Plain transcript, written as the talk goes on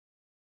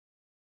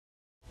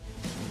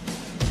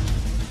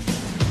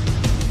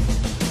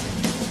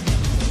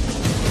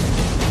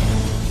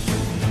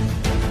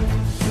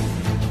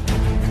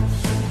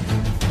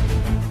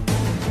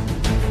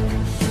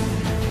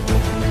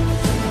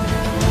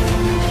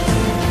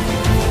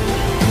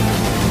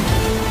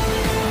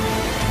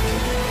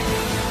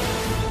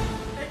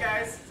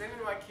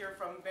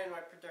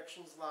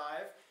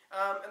Live.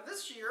 And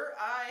this year,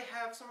 I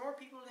have some more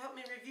people to help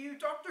me review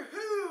Doctor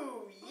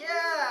Who.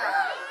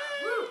 Yeah!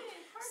 Woo!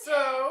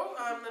 So,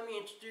 let me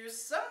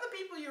introduce some of the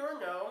people you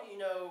already know. You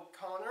know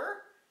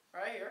Connor,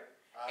 right here.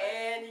 Hi.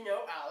 And you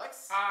know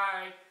Alex.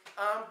 Hi.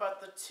 But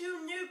the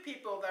two new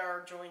people that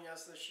are joining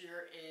us this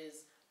year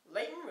is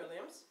Leighton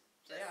Williams.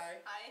 Say hi.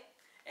 Hi.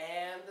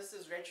 And this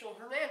is Rachel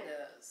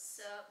Hernandez.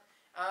 Sup?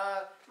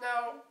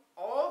 Now,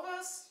 all of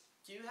us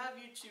do have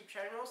YouTube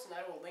channels, and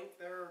I will link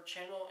their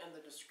channel in the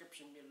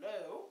description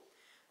below.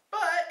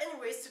 But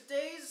anyways,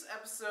 today's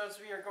episodes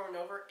we are going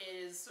over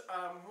is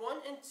 1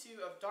 and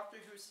 2 of Doctor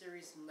Who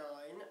Series 9,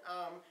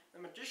 The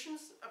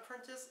Magician's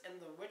Apprentice and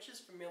The Witch's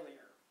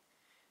Familiar.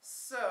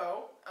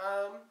 So,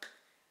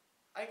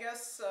 I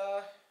guess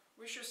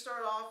we should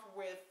start off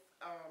with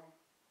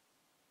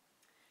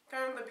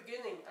kind of the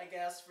beginning, I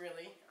guess,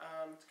 really.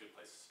 It's a good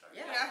place to start.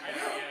 Yeah.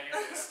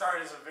 The start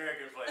is a very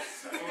good place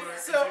to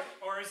start.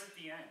 Or is it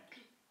the end?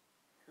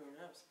 Who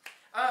knows?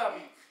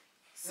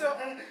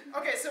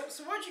 Okay, so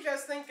what did you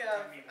guys think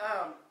of?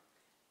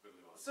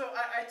 So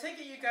I take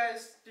it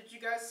did you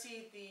guys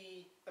see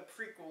the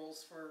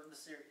prequels for the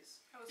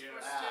series? I was Yes.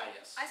 forced to.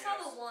 Yes. I saw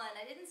the one.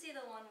 I didn't see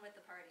the one with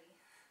the party.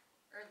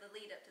 Or the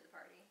lead up to the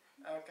party.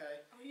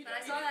 Okay. Oh, you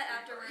But I saw that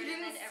afterward. You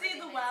didn't and then see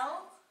everything the made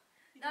well?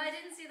 sense. No, I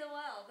didn't see the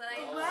well, but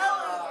I.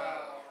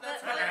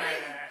 That's but,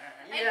 funny.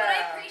 but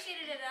I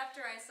appreciated it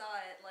after I saw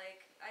it.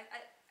 Like,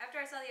 after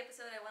I saw the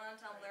episode, I went on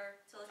Tumblr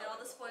to look at all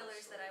the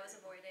spoilers that I was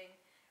avoiding,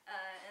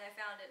 and I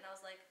found it, and I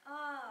was like,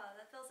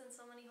 that fills in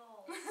so many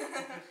holes.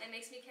 It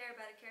makes me care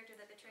about a character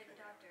that betrayed the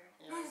Doctor.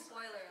 Yes.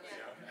 Spoiler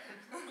alert.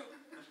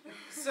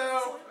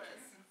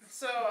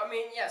 So I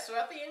mean, yeah. So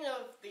at the end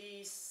of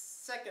the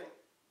second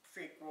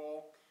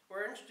prequel,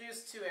 we're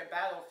introduced to a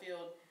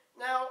battlefield.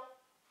 Now,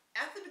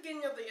 at the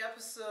beginning of the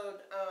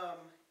episode, of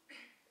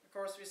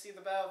course, we see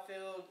the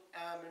battlefield,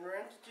 and we're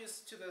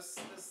introduced to this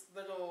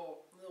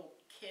little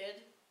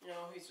kid. You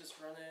know, he's just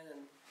running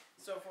and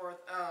so forth.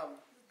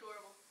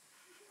 Adorable.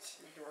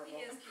 Adorable.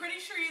 He is I'm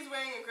pretty sure he's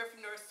wearing a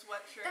Gryffindor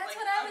sweatshirt. That's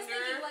like, what I was under...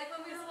 thinking, like,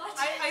 when we were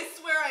watching. I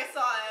swear I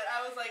saw it.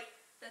 I was like...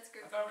 That's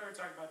good. I thought we were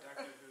talking about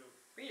Doctor Who.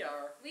 We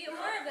are. We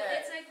were, but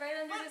it's like right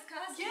under his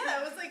costume. Yeah,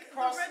 it was like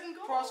Cross- the red and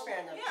gold. cross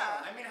fandom.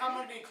 Yeah. I mean, how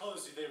many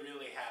clothes do they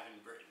really have in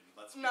Britain?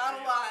 Let's be Not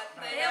a real. lot.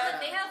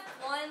 They have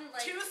one,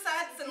 like... 2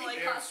 sets and like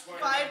They have 5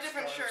 sweaters,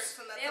 different scarves.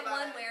 shirts, and that's They have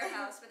about one it.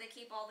 warehouse where they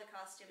keep all the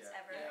costumes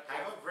ever. Yeah.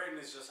 Half of Britain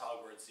is just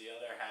Hogwarts. The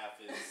other half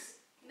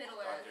is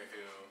Middle Earth. Doctor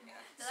Who. Yeah.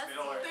 So that's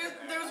Middle Earth.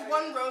 There's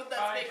one road that's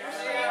Bye, Baker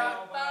Jessica. Street.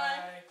 Yeah.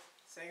 Bye.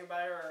 Say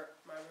goodbye to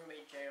my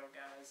roommate J.O.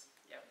 guys.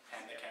 Yep.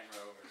 Hand the camera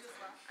over. Just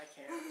laugh. I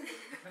can't.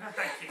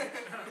 I can't.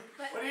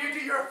 But What do you do?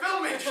 You're a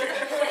filmmaker.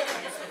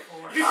 Use the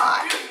force.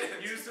 God.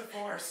 Use the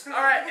force. All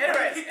right.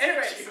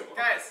 Anyways, you.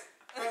 guys,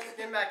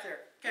 get back here.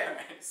 Okay.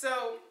 Alright.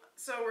 So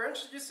we're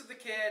introduced to the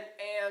kid,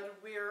 and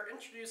we're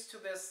introduced to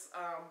this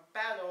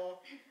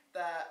battle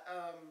that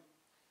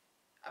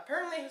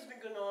apparently has been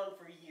going on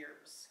for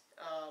years.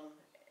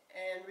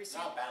 And we It's see.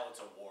 not a battle.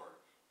 It's a war.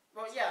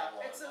 Well, It's yeah,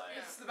 not a it's war,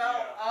 like- the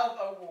battle of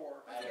a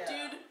war. With a Yeah.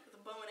 dude with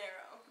a bow and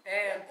arrow.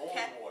 And Old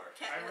Cat- war.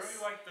 I Katniss. really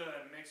like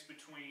the mix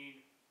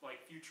between like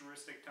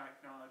futuristic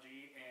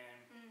technology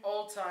and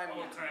old time.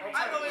 Old-timey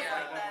I've always Yeah.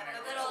 liked that. a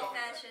That's good so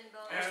old-fashioned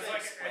bow. It has They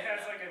like explain it has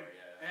that like a more,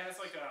 yeah. it has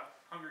like a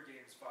Hunger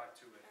Games vibe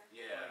to it.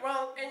 Yeah.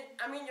 Well, and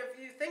I mean, if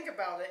you think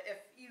about it, if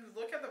you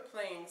look at the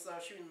planes that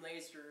are shooting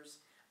lasers,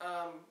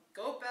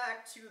 go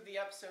back to the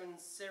episode in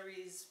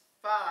Series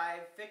 5,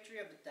 Victory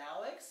of the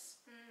Daleks.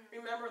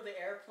 Remember the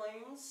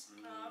airplanes?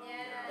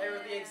 Yeah. They were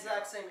the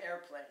exact same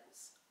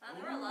airplanes.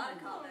 There were a lot of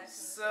callbacks.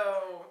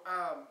 So,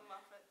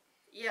 Muffet.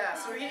 yeah,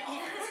 so he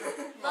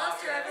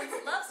Loves to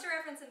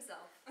reference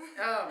himself.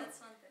 That's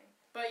one thing.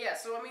 but yeah,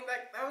 so I mean,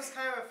 that was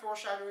kind of a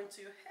foreshadowing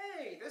to,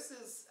 hey, this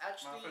is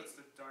actually... Moffat's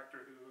the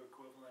Doctor Who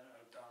equivalent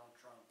of Donald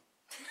Trump.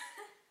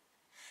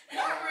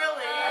 Not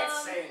really.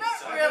 That's saying not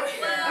something. really.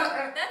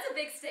 Well, that's a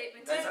big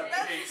statement. That's a to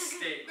make. big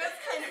statement. That's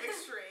kind of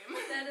extreme.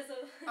 That is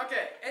a...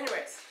 Okay,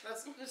 anyways,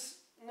 that's just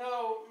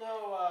no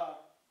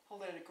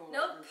political...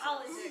 No reasons.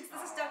 politics.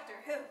 This is Doctor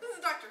Who. This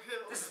is Doctor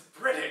Who. This is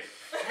British.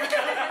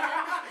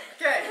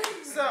 Okay,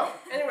 so,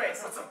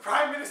 anyways, What's the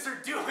Prime Minister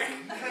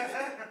doing?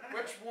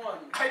 which one?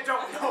 I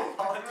don't know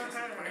politics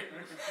in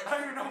Britain. I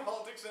don't even know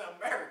politics in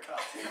America.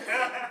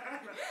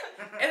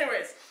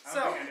 Anyways, I don't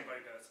so think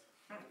anybody does.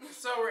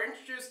 we're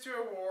introduced to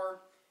a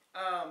war,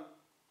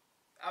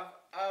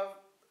 of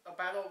a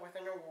battle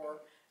within a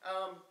war.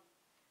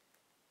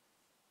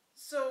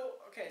 So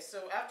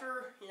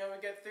after we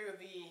get through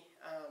the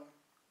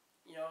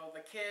the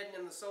kid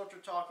and the soldier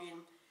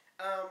talking,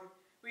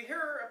 we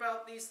hear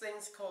about these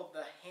things called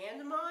the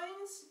hand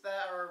mines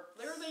that are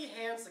literally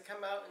hands that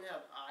come out and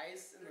have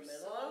eyes in the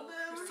middle of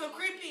them. They're so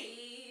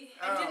creepy.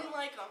 I didn't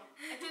like them.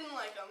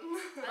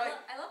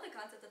 I love the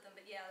concept of them,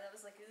 but yeah, that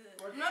was like,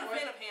 ugh. I'm not a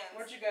fan of hands.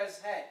 What'd you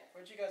guys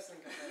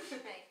think of those?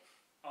 Hey.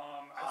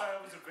 I thought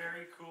it was a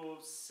very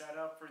cool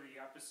setup for the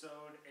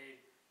episode.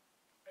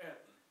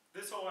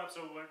 This whole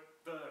episode,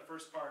 the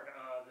first part,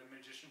 The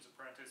Magician's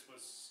Apprentice,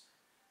 was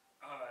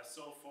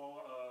so full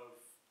of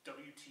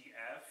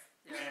WTF,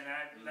 Yeah.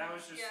 and that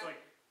was just Yeah.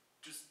 like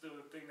just the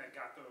thing that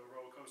got the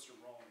roller coaster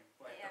rolling.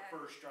 Like Yeah. the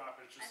first drop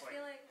is just I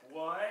feel like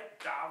what?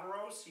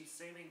 Davros? He's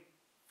saving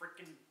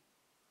freaking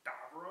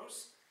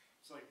Davros?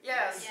 It's like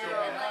Yes, what is yeah,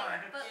 going and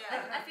like, on? but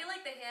Yeah. I feel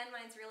like the hand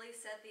mines really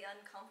set the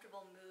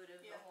uncomfortable mood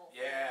of the Yeah. whole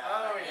Yeah. thing.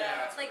 Oh, yeah.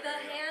 that's Like the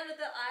great. hand with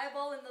the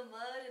eyeball in the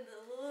mud and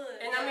the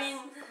And I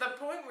mean, the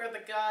point where the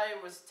guy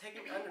was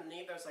taken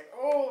underneath, I was like,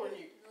 oh, and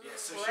you. Yeah,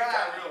 so she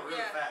got real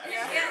Yeah. fast. It's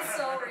Yeah. getting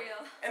so real.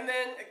 And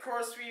then, of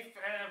course, we.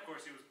 And of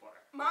course he was black.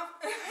 Moff.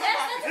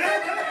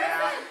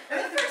 Yeah.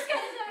 The first guy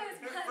to die was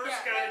The black.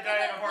 first Yeah. guy to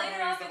die in a horror Later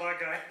movie on is the with- black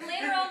guy.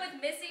 Later on with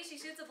Missy, she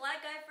shoots a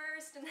black guy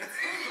first, and that's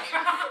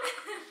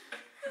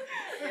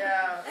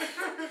Yeah.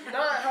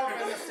 Not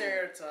helping the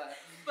stereotype.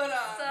 But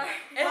sorry.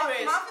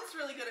 Anyways. Moffat's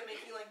really good at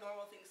making like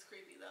normal things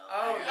creepy though.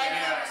 Oh,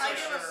 yeah, I for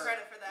give him sure.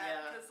 credit for that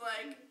Yeah. because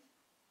like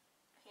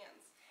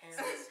hands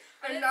Hands.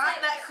 But are it's not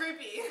like- that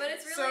creepy. But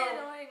it's really So-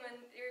 annoying when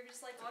you're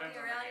just like walking Depends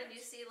on the around and hands.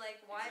 you see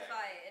like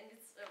Wi-Fi, and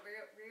it's a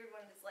weird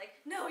one that's like,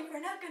 no, you are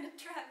not going to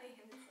trap me.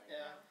 And it's like,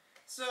 Yeah. no.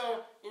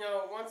 So,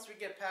 once we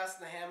get past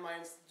the hand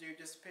mines, the dude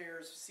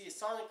disappears. We see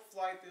Sonic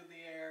fly through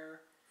the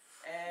air,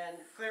 and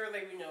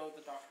clearly we know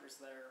the Doctor's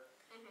there.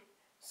 Mhm.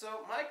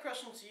 So, my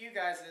question to you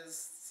guys is,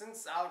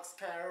 since Alex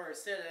kind of already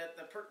said it,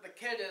 the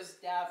kid is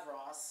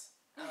Davros.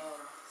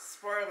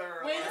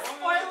 Spoiler Way to alert.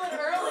 spoil it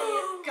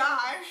early.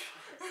 Gosh.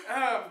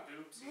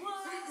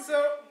 Oopsies.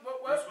 So,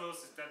 Bruce what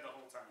Willis is dead the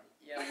whole time.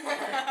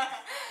 yeah.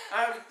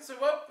 So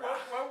what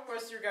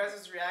was your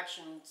guys'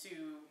 reaction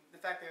to the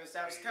fact that it was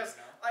Davros? Because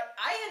like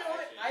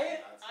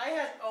I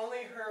had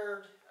only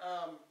heard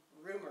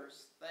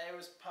rumors that it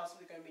was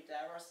possibly going to be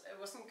Davros. It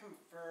wasn't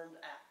confirmed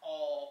at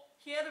all.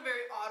 He had a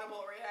very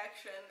audible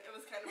reaction. It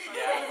was kind of funny.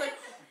 Yeah. I was like,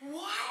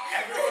 what?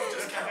 Everyone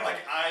just kind of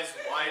like eyes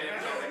wide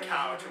on the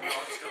couch, and we're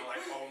all just kind of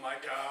like, oh my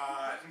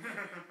god.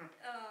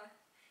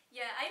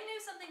 Yeah, I knew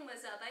something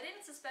was up. I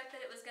didn't suspect that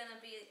it was gonna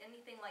be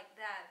anything like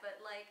that, but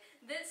like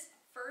this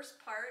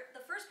first part, the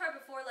first part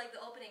before like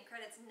the opening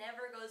credits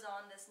never goes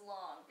on this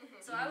long.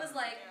 Mhm. So I was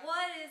like, Yeah.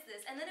 what is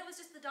this? And then it was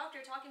just the Doctor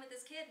talking with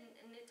this kid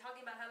and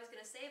talking about how he's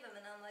gonna save him,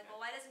 and I'm like, well,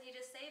 why doesn't he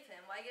just save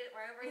him? Why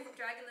are we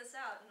dragging this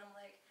out? And I'm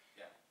like,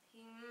 Yeah.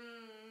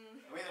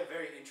 hmm. And we had a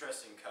very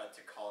interesting cut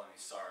to Colony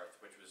Sarth,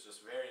 which was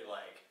just very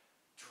like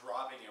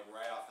dropping it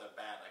right off the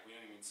bat. Like we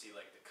don't even see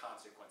like the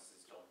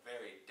consequences until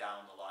very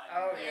down the line.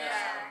 Oh,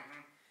 yeah.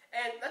 Mhm.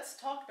 And let's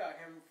talk about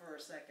him for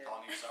a second.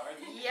 Colony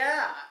Sarth?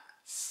 Yeah.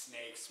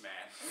 Snakes,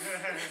 man.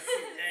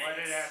 Why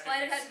did it have to Why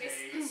be did it have to be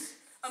snakes?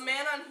 A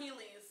man on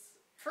Heelys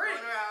Free.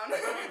 going around. I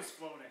thought he was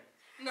floating.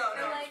 No.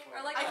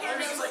 Or like I I can't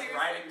was take just him like seriously.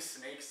 riding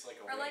snakes like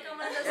a Or like wave. on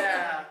one of those,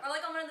 Yeah. or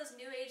like on one of those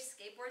new age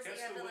skateboards that you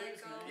Guess have to the like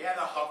waves, go. man. Yeah,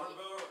 the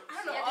hoverboard. I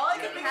don't know. You All I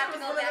to- could you think have of to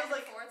was go one of back those and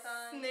like forth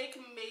on. snake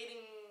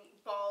mating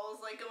balls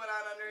like going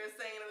on under his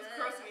thing, and it was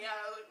grossing me out.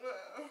 I was like,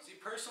 ugh. See,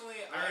 personally,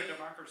 Very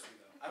democracy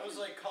though. I was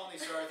like,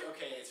 Colony Sarth,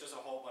 okay, it's just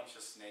a whole bunch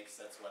of snakes,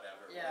 that's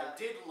whatever. Yeah. What I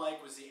did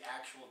like was the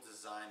actual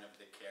design of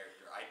the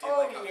character. I did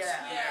Oh, like how yeah. the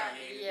snake Yeah.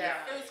 created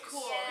Yeah. the It was face.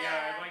 cool.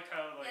 Yeah, I liked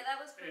how like Yeah, that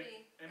was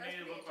pretty. it that was made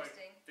it pretty look like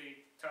interesting. they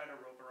tied a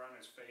rope around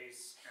his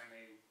face and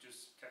they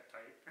just kept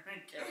tight.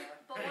 Yeah.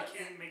 But They what's-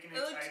 kept making It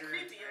it looked tighter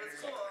creepy, and it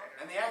was tighter and cool. tighter.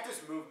 And the actor's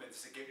movements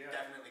to Yeah.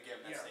 definitely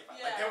give that Yeah. snake vibe.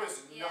 Yeah. Like there was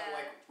no Yeah.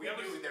 like we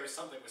That knew was- there was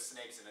something with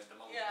snakes in it the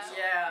moment. Yeah. we saw it.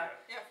 Yeah.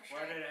 Yeah, for sure.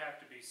 Why did it have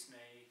to be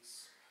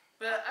snakes?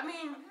 But I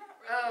mean, I'm not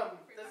really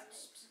freaked the-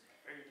 out.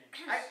 Very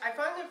dangerous. I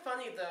find it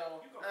funny though.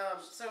 You go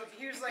first. So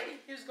he was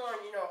going,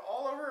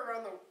 all over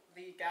around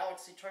the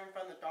galaxy trying to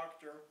find the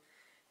Doctor.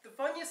 The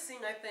funniest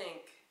scene I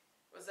think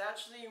was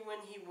actually when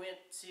he went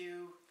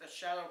to the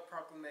Shadow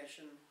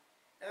Proclamation,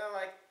 and they're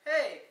like,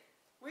 "Hey,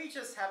 we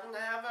just happen to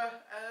have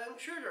an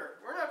intruder.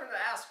 We're not going to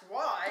ask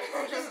why.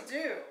 We just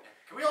do."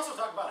 Can we also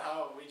talk about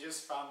how we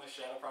just found the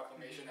Shadow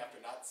Proclamation after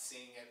not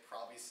seeing it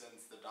probably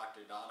since the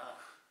Dr. Donna?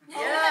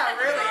 Yeah,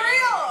 really. For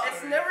real?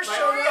 It's never Like,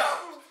 shown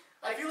up.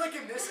 I feel like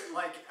in this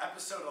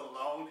episode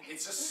alone,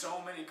 it's just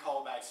so many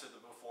callbacks to the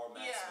before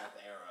Matt Yeah.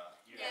 Smith era.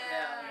 Yeah.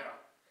 Yeah.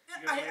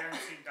 Because I- we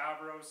haven't seen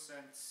Davros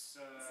since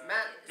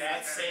Matt.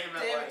 That same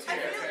David like,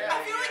 Tennant.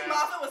 I feel like Yeah.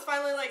 Moffat was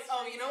finally like,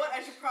 oh, you know what?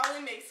 I should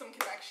probably make some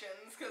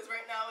connections because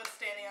right now it's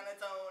standing on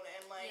its own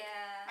and like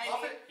Yeah. I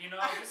Moffat, You know,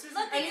 this isn't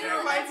Look, I need to exactly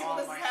remind people all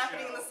this is my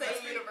happening in show. the same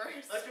Let's be-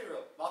 universe. let's be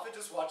real. Moffat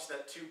just watched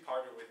that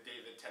two-parter with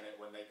David Tennant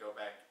when they go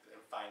back and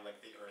find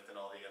like the Earth and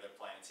all the other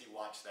planets. He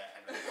watched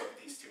that and then wrote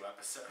these two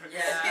episodes.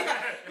 Yeah.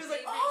 He was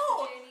like, We've reached the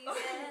oh,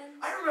 journey's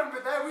end. I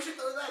remember that. We should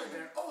throw that in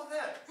there. Oh,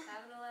 that.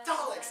 Having a laugh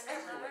Daleks inside my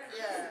everywhere. heart.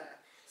 Yeah.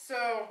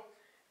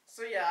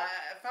 So yeah,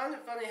 I found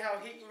it funny how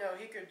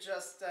he could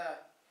just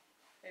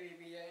maybe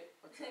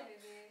BB-8. What's up?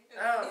 Maybe.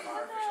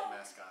 Our official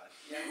mascot.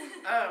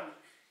 Yeah.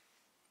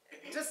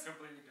 Just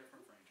Completely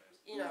different franchise.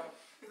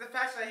 the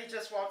fact that he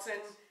just walks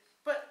in.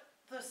 But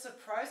the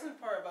surprising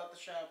part about the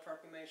Shadow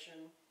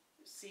Proclamation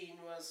scene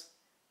was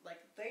like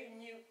they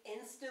knew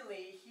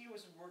instantly he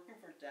was working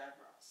for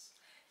Davros.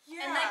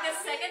 yeah. And like the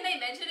second they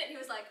mentioned it, he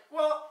was like,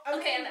 Well,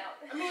 okay, I'm out.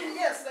 I mean,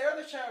 yes, they are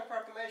the Shadow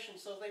Proclamation,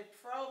 so they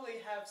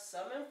probably have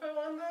some info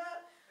on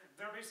that.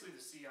 they're basically the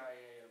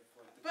CIA of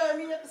like. But I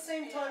mean, at the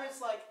same time, it's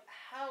like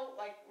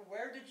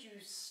where did you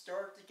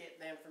start to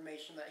get the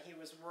information that he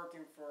was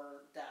working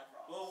for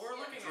Davros? Well, we're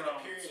looking at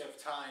a period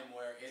of time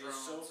where it is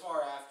so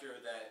far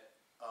after that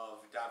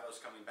of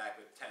Davros coming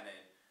back with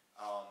Tennant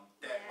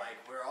that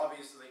like we're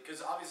obviously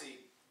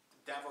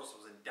Davros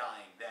wasn't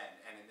dying then,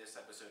 and in this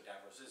episode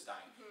Davros is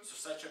dying. So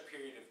such a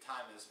period of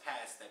time has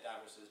passed that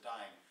Davros is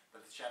dying,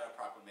 but the Shadow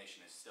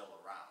Proclamation is still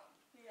around.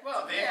 Yeah.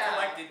 Well, so they've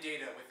collected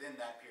data within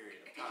that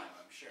period of time,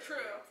 I'm sure.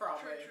 True.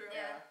 Probably. True.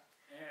 Yeah.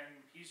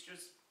 And he's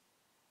just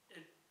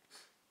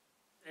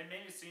it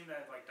made it seem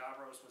that like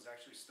Davros was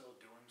actually still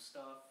doing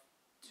stuff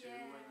too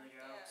in the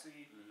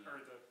galaxy or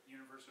the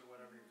universe or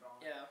whatever you're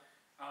calling it. Yeah.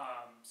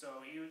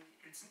 So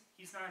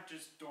he's not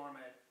just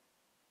dormant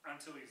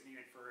until he's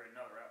needed for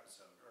another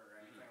episode or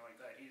anything like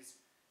that. He's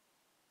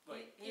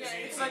like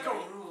he's like a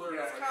ruler.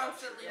 Yeah.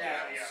 Constantly.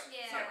 Yeah.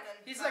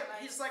 Something.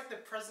 He's like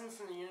the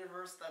presence in the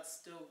universe that's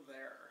still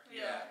there.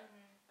 Yeah.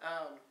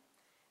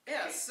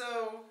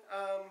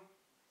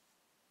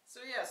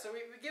 So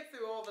we get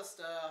through all the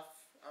stuff.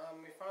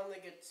 We finally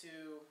get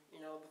to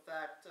the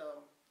fact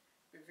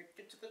we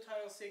get to the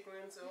title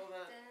sequence, all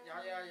that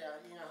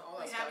all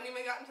that We stuff. haven't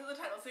even gotten to the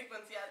title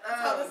sequence yet.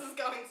 That's how this is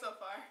going so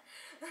far.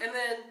 And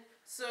then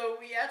so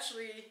we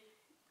actually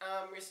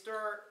we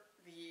start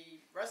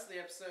the rest of the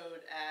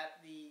episode at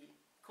the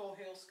Coal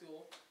Hill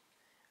School,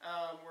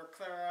 where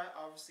Clara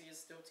obviously is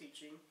still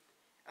teaching.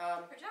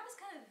 Her job is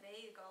kind of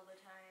vague all the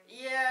time.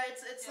 Yeah,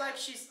 it's like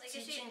she's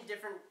teaching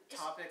different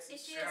topics.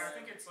 Is she I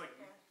think it's like.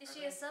 Is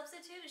she a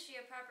substitute? Is she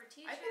a proper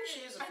teacher? I think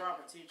she is a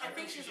proper teacher. I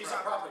think she's a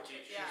proper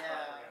teacher.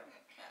 Yeah.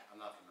 I'm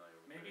not familiar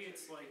with Maybe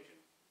it's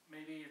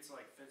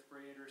like 5th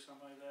grade or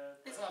something like that.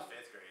 It's not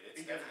 5th grade.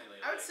 It's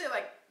definitely. I would say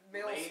like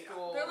middle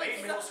school. They're like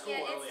late middle school,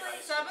 yeah, early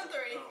it's high like school. 7th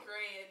or 8th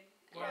grade.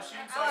 Well, Yeah. she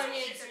seems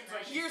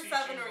like she's year teaching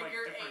 7 or like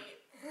year different. 8.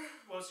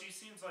 Well, she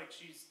seems like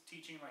she's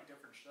teaching like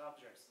different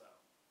subjects though.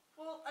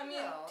 Well, I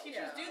mean,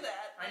 teachers do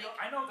that.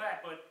 I know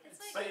that, but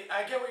But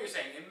I get what you're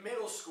saying. In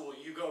middle school,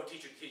 you go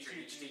teacher. Each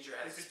teacher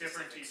has It's a a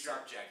different specific teacher.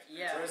 subject.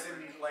 Yeah. Whereas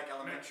in like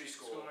elementary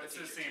school, it's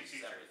the same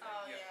teaches teacher. everything.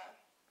 Oh,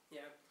 Yeah.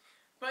 yeah.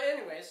 But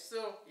anyways,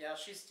 so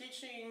she's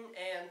teaching,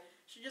 and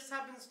she just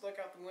happens to look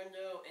out the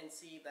window and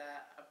see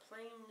that a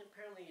plane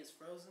apparently is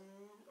frozen,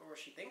 or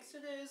she thinks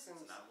it is,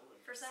 and It's not moving.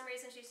 For some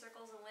reason, she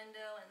circles a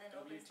window and then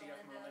opens the WTF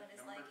window moment and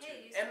is number like, two.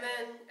 "Hey, you."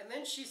 and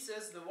then she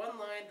says the one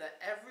line that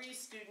every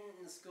student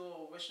in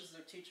school wishes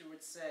their teacher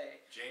would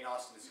say. Jane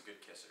Austen is a good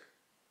kisser.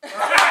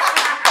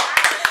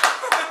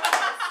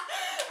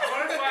 I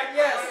want to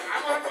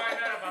find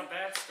out about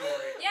that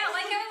story. Yeah,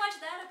 why can't we watch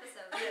that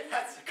episode?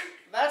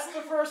 That's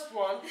the first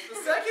one. The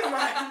second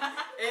one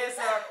is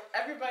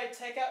everybody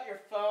take out your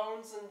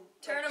phones and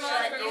Turn 'em check.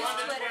 on and Go use on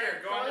to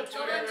Twitter. Go on to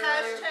Don't Twitter.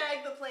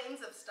 hashtag the planes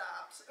have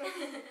stopped.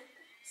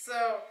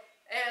 So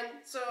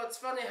it's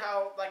funny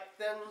how like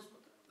then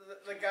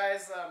the guy I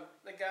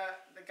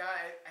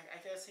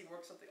guess he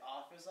works at the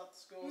office at the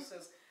school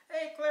says,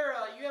 "Hey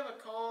Clara, you have a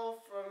call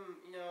from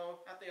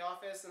at the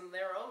office and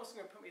they're almost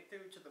going to put me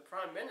through to the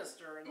Prime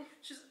Minister," and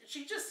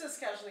she just says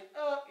casually,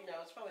 "Oh,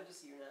 it's probably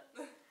just unit."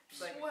 She's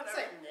like, Whatever. It's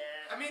like,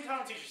 nah. I mean,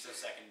 common teachers have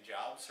second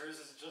jobs. Hers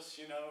is just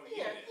unit.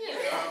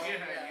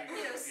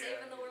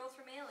 Saving the world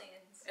from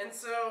aliens. And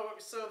so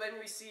then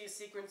we see a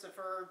sequence of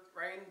her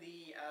riding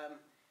the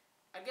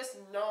I guess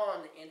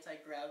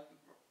non-anti-grav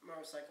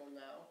motorcycle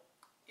now.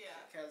 Yeah.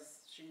 Because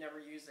she never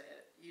uses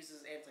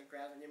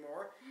anti-grav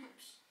anymore.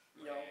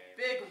 Lame.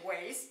 Big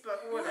waste,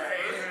 but whatever.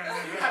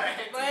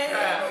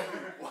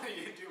 What are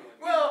you doing?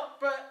 Well,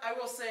 but I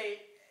will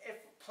say, if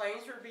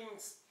planes were being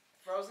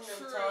frozen in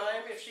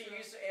time, if she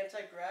used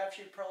anti-grav,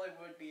 she probably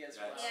would be as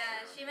well.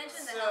 Yeah, she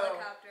mentioned the So-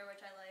 helicopter,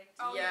 which I liked.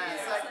 Oh, Yeah,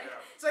 yeah.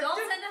 it's like Don't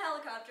dude. send a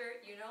helicopter,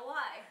 you know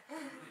why.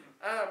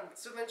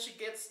 So then she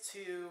gets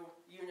to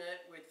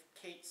unit with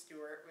Kate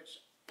Stewart, which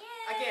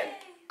Yay! again,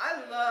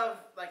 I love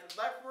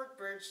Lefworth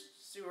Bridge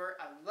Stewart.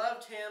 I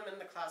loved him in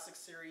the classic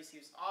series. He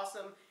was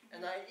awesome,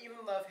 and I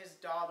even love his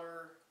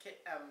daughter, Kate.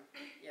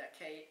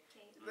 Kate.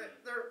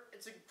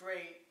 It's a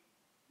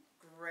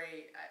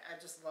great. I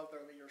just love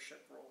their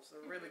leadership roles.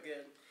 They're really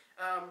good.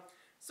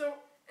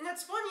 And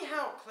it's funny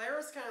how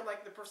Clara's kind of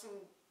like the person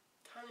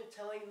kind of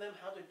telling them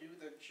how to do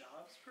their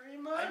jobs, pretty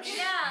much.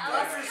 Yeah, I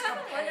was Clara's kind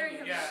of wondering.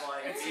 companion. Yeah,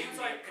 Like, it seems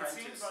like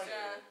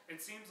Yeah. it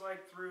seems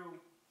like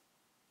through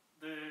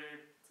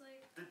It's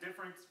like, the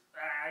difference.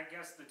 I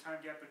guess the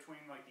time gap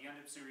between like the end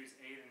of Series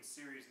 8 and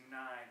Series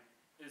 9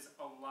 is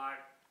a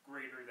lot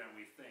greater than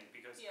we think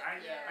because Yeah.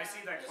 I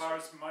see that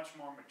Clara's much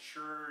more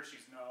mature.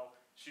 She's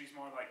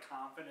more like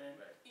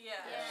confident. Yeah.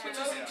 Yeah. She, Which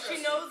is knows, she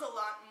interesting. knows a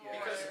lot more.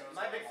 Because Yeah.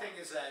 my big thing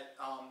is that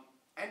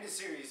end of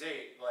Series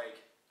 8,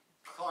 like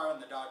Clara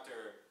and the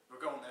Doctor were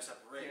going their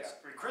separate ways. Yeah,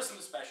 pretty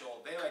Christmas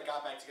special, they like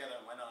got back together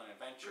and went on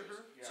adventures.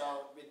 Yeah.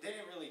 So it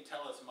didn't really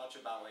tell us much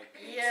about like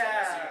the Yeah.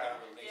 intimacy of their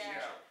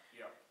relationship.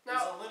 Yeah. There's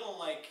Now, a little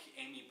like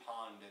Amy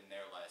Pond in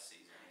their last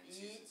season. In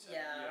season 7.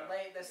 Yeah.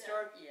 like the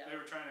start. Yeah. They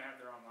were trying to have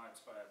their own lives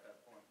by at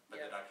that point. But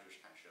Yeah. the Doctor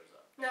just kind of shows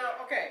up.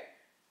 Now, okay.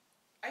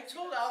 I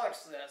told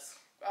Alex this,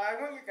 but I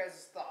want your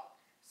guys' thought.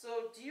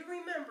 So, do you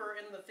remember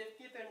in the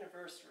 50th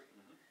anniversary,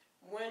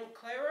 when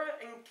Clara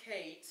and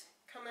Kate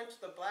come into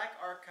the Black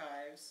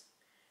Archives,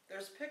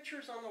 there's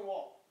pictures on the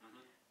wall.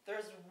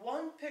 There's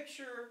one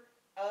picture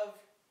of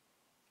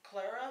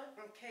Clara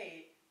and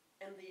Kate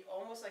in the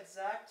almost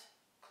exact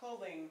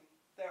clothing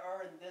there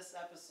are in this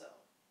episode.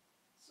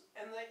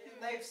 And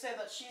they've said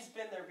that she's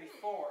been there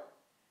before.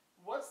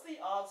 What's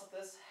the odds that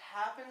this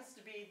happens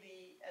to be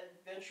the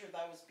adventure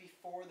that was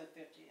before the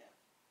 50th?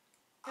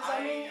 Because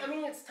I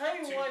mean, it's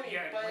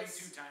timey-wimey, but way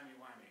too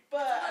timey-wimey.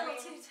 But I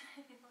mean,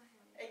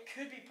 timey-wimey. it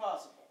could be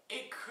possible.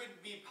 It could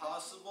be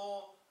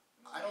possible.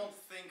 I don't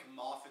think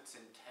Moffat's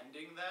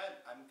intending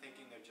that. I'm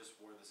thinking they just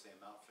wore the same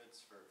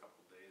outfits for a couple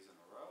days in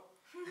a row.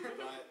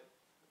 But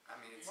I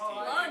mean, it's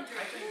well, TV.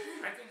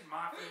 I think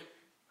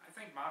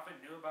Moffat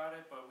knew about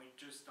it, but we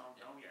just don't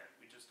know yet.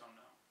 We just don't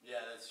know.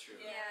 Yeah, that's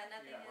true. Yeah,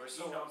 nothing. Yeah, Is.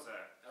 he knows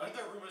that. Aren't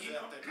there rumors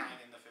that they're tying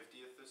in the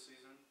 50th this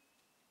season,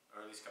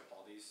 or at least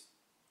Capaldi's?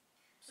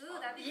 Ooh,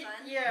 that'd be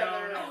fun. Yeah,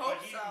 no, I hope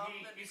but so.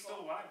 he's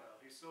still alive though.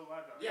 He's still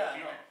alive though. Yeah,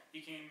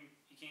 he came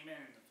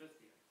in the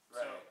 50th.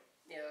 Right. So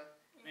yeah.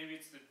 maybe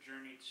it's the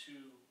journey to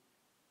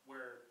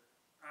where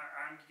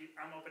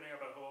I'm opening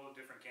up a whole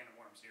different can of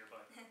worms here,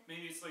 but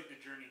maybe it's like the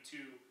journey to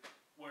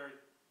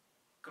where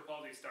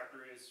Capaldi's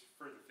doctor is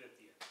for the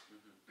 50th.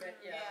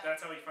 Yeah.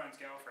 That's how he finds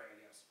Gallifrey, I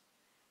guess.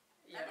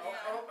 Yeah.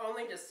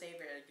 Only to save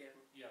it again.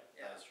 Yeah,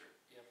 that's true.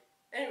 Yep.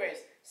 Anyways,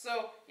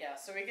 so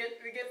we get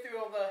through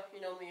all the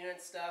the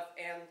unit stuff,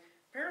 and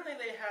apparently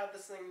they have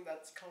this thing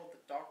that's called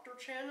the Doctor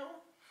Channel.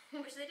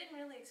 Which they didn't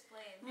really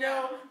explain.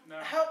 No.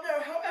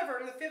 However,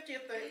 in the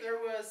 50th, there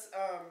was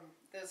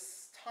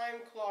this time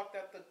clock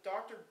that the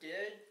Doctor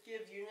did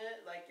give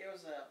unit, like it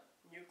was a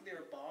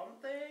nuclear bomb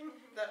thing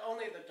that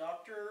only the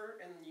Doctor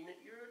and the unit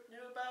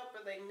knew about,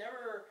 but they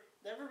never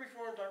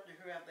before in Doctor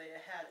Who have they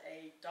had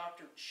a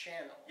Doctor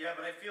Channel. Yeah,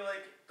 but I feel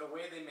like the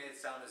way they made it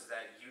sound is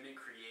that unit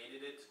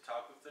created it to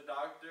talk with the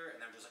Doctor,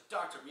 and they're just like,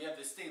 Doctor, we have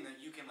this thing that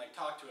you can like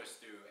talk to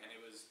us through, and it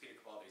was Peter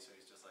Capaldi, so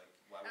he's just like,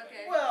 why would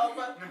Okay. I? Well,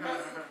 but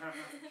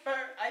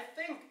I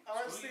think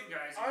honestly, you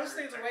guys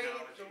the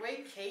technology.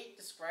 way Kate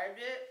described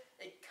it,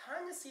 it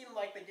kind of seemed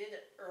like they did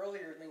it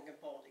earlier than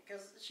Capaldi,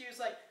 because she was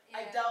like,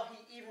 I Yeah. doubt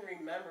he even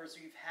remembers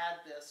we've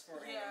had this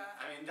for him. Yeah.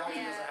 I mean, Doctor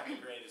Yeah. doesn't have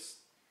the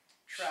greatest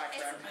Track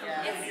It's- record.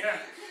 it's- Yeah.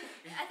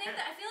 I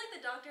feel like the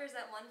Doctor is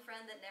that one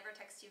friend that never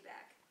texts you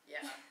back.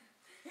 Yeah.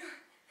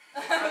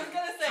 I was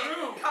gonna say,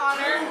 True.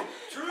 Connor.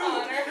 True.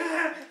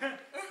 Connor.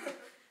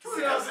 Who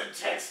doesn't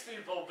text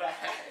people back?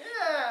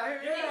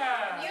 Yeah.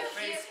 Yeah.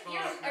 Facebook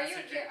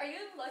messaging. Are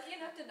you lucky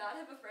enough to not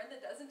have a friend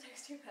that doesn't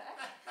text you back?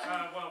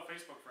 Well,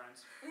 Facebook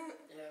friends.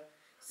 Yeah.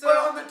 So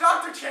on the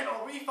Doctor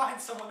Channel, we find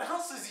someone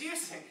else is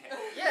using it.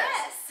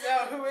 Yes. Now,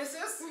 who is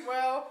this?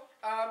 Well,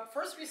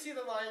 first we see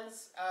the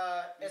lines.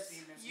 It's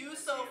You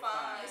so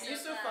fine. you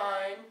so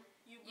fine.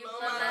 You You blow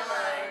blow my my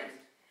mind.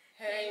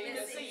 Hey,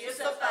 Missy, Missy, You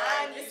so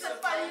fine. You so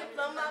fine. You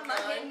blow my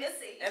mind. Hey,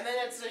 Missy. And then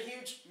it's a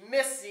huge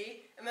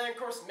Missy, and then of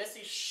course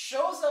Missy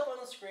shows up on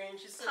the screen.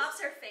 She says, Pops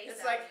her face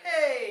it's out. like,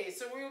 hey,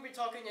 so we will be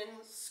talking in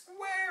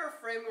square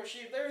frame, where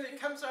she literally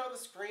comes out of the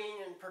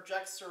screen and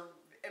projects her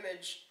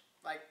image,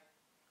 like,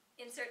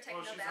 Insert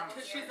techno she's babble on-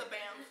 Because here. she's a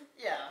BAM.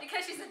 yeah,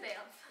 Because she's a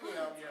BAM. you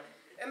know.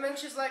 Yeah. And then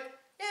she's like,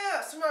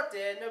 yeah, so not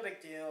dead, no big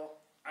deal.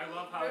 I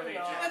love how they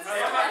Moving on. just. That's I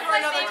love for how-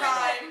 another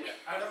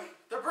time.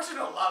 They're pushing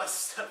a lot of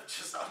stuff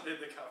just under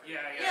the cover.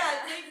 Yeah.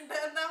 Yeah,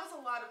 that was a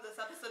lot of this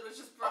episode, was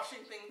just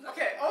brushing things up.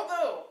 Okay,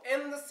 although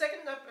in the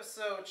second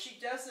episode she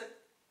does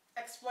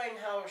explain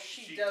how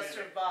she does did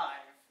it.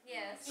 survive.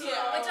 Yes.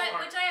 Yeah. Which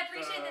I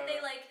appreciate that they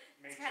like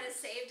kind of Matrix.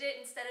 saved it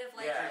instead of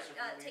like Yeah.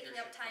 taking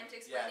up time to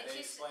Yeah, explain it. they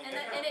She's explained and,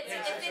 it. and it, Yeah.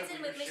 it fits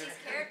in with Missy's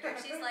character.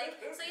 She's like,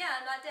 so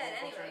yeah, I'm not dead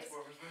anyways.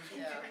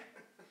 Yeah.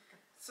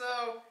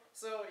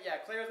 So yeah,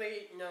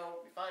 clearly,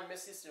 we find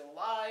Missy still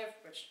alive,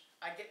 which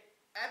I get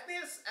at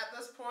this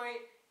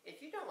point.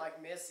 If you don't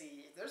like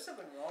Missy, there's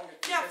something wrong with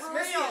you. Yeah, because for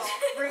Missy real. is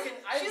freaking.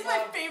 She's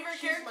my favorite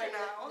she's character my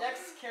now.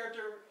 Next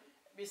character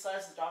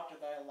besides the Doctor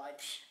that I like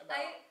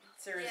about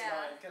Series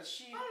 9, because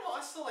she. I don't know.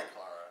 I still like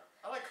Clara.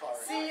 I like Clara.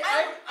 See,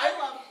 I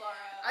love Clara.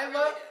 I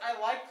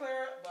like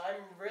Claire, but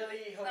I'm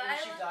really hoping But I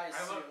she dies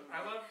soon.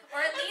 I love.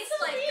 Or at least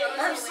so like mean. goes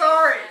I'm away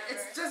sorry. forever.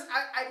 It's just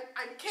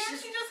I Can't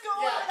she's- she just go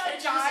Yeah, on can't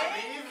and you just die?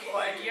 leave?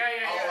 Like,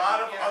 Yeah. a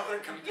lot of yeah. other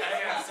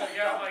companions.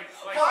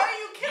 Like Why are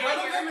you One killing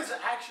of her? them is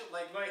actually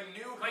like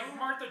new. like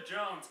Martha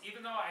Jones.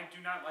 Even though I do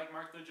not like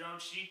Martha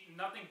Jones,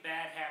 nothing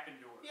bad happened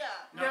to her. Yeah.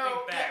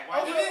 Nothing No, bad. yeah. Why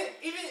would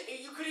Even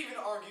you could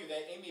even argue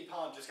that Amy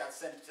Pond just got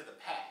sent to the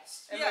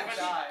past. and Yeah, then but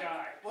she died.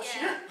 died Well,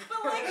 Yeah. But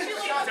like, she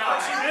she like,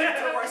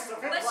 died. the rest of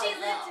her But she life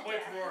lived now.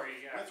 with Rory.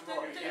 Yeah. With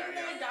Rory. Didn't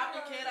they Yeah. adopt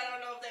a kid? I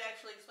don't know if they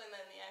actually explained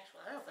that in the actual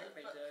I don't think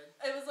episode, they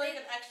but did. it was like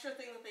an extra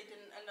thing that they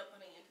didn't end up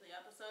putting into the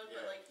episode,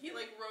 but Yeah. like he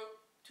like wrote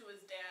to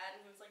his dad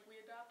and he was like, we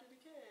adopted a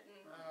kid,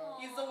 and Oh.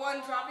 he's the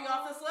one dropping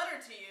off this letter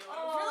to you. And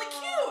it was really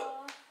cute.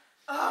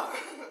 Oh.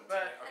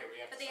 But Okay, we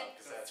have But to the- stop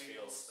because that's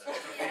feels.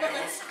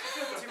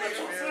 too much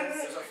feels.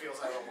 There's a feels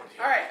I don't want to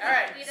hear. All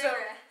right. We So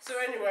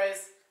digress. anyways,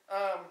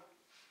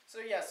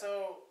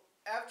 so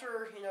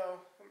after, you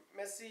know,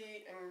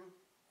 Missy and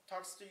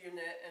talks to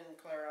Unit and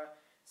Clara,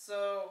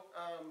 so,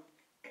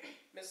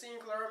 Missy and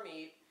Clara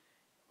meet.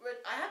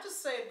 But I have to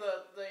say,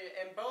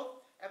 in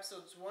both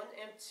episodes 1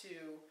 and 2,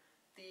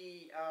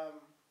 the,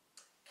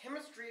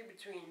 chemistry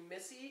between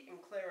Missy and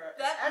Clara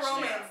That is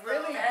actually romance,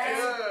 really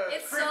though. good.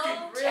 It's so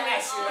really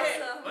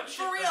awesome. Let's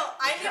For ship real,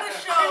 them. I need a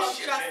Yeah. show of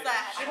Ship just it.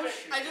 that. Ship it.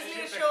 I just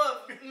need a Ship show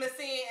it. of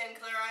Missy and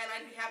Clara, and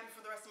I'd be happy for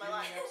the rest of my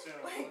life. So,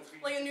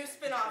 Like a new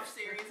spin-off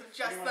series of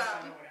just we want to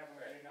find them. out what happened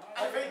with it. No,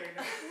 I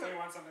think- we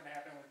want something to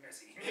happen with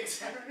Missy.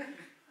 Exactly.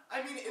 I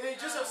mean, they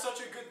just have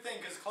such a good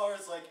thing because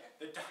Clara's like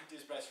the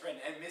doctor's best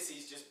friend, and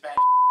Missy's just bad.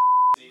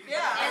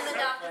 Yeah. And the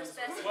doctor's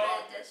best Well,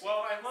 friend. Does she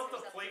well, I promise love the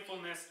herself to be?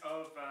 playfulness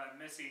of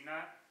Missy.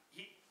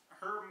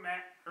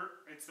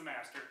 It's the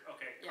master.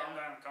 Okay, Yeah. calm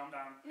down. Calm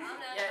down, Yeah,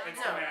 calm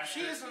It's down. the master.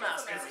 she is the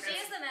master. She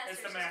is the master.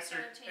 It's the She's master.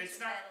 trying to change It's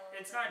the not. title a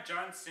It's little not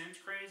John Cinch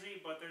crazy,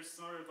 but there's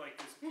sort of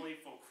like this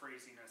playful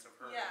craziness of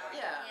her. Yeah.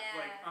 Like, Yeah. bit.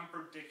 like Yeah.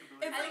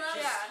 unpredictably. It's I like, love-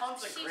 yeah.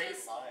 Tons of She great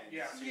just- lines.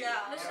 Yeah. too.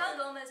 Yeah. Michelle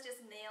Gomez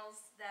just nails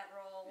that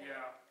role.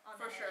 Yeah. On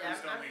For the sure. head.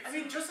 Please don't make I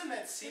mean, sense. just in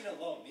that scene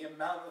alone, the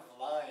amount of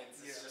lines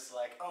is Yeah. just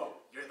like,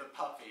 oh, you're the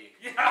puppy.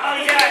 Yeah. Oh,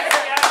 yeah.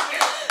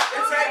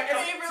 It's like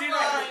my favorite See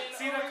line.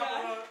 See Oh that my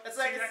couple? God. It's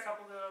See like that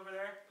couple over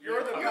there?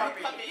 You're the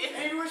puppy.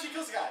 And even when she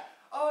kills the guy,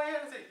 oh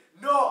yeah, it's like,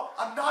 no,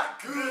 I'm not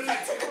good.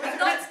 Not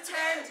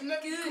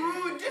turned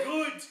good.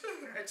 Good.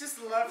 I just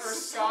love her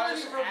Just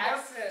Scottish so many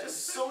accent.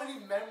 Just so many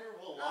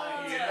memorable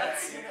lines in Yeah. that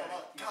scene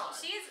alone. God.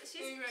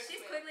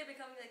 She's quickly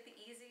becoming like the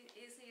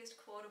easiest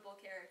quotable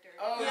character.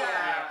 Oh, Yeah,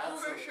 yeah. for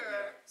absolutely, sure.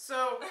 yeah.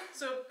 So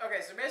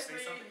okay, so Say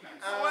basically, something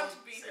nice. I want to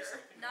be Say her.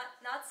 something.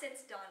 Not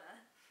since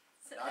Donna.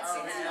 So Not that's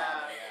since the-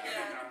 yeah.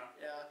 Yeah.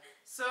 yeah.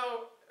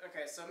 So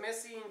okay, so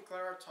Missy and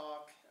Clara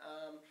talk,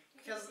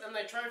 and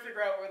they try to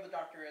figure out where the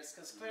doctor is,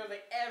 because clearly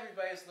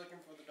everybody's looking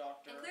for the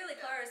doctor. And clearly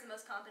Clara is the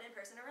most competent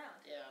person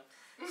around. Yeah.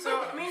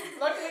 So I mean,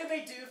 luckily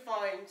they do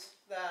find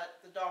that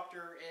the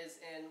doctor is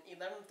in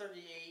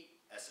 1138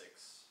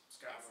 Essex.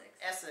 Scotland.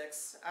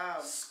 Essex.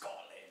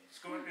 Scotland.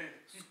 Scotland.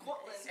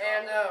 Scotland.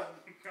 And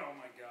Oh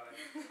my god.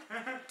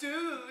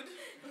 Dude.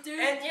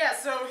 and yeah,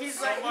 so he's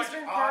So like much he's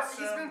been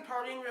awesome.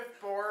 partying with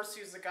Boris,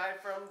 who's the guy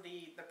from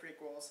the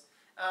prequels,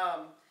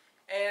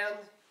 and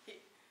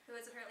Who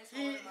is apparently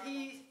smaller than Marvel.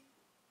 he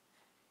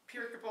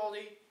Peter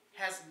Capaldi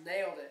has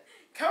nailed it.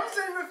 Comes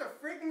in with a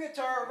freaking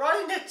guitar,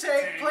 riding a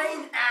tank,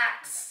 playing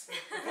axe.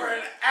 For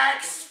an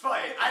axe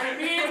fight. I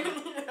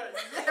mean,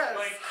 Yes.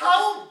 Like,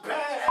 how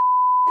bad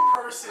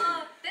person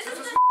This to is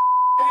just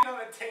the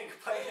on a tank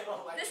playing an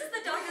electric. This is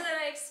the doctor that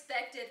I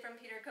expected from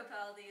Peter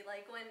Capaldi,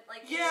 like in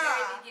the Yeah.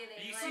 very beginning.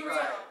 you like, see,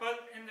 Right.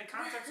 but in the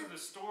context of the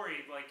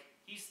story, like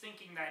he's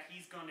thinking that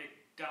he's gonna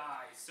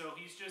die, so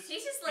he's just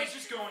like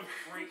going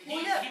crazy.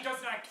 Well, yeah. He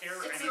does not care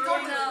It's He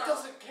anymore. No.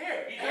 doesn't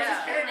care. He Yeah.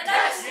 doesn't care. and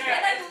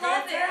I It's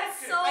love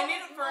fantastic. it so I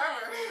need it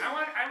forever.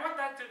 much. I want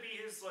that to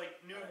be his like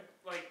new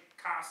like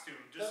costume.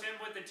 Just him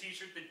with the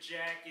t-shirt, the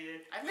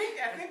jacket. I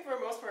think for the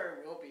most part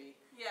it will be.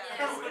 Yeah.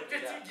 Yeah. But Yeah.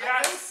 it's- I think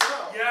Yes.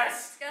 so.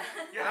 Yes.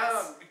 It's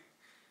Yes.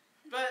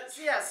 But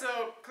yeah,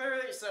 so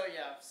clearly,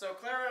 so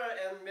Clara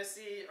and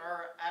Missy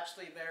are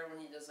actually there when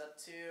he does that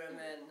too, and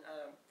then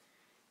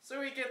so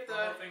we get The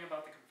the whole thing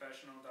about the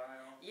confessional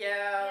dial. the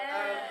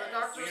Yes.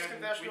 doctor's We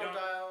confessional don't-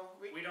 dial.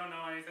 We don't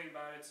know anything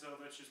about it, so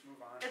let's just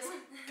move on. It's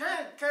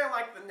kind of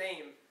like the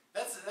name.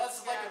 That's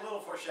like Yeah. a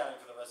little foreshadowing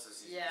for the rest of the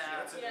season. Yeah.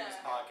 He puts it in his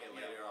Yeah. pocket Yeah.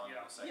 later on. Yeah.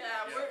 in the second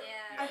Yeah, episode. we're,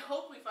 Yeah. I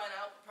hope we find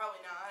out, but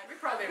probably not. We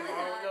probably Probably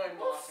won't not. know in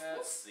We'll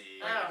Moffat.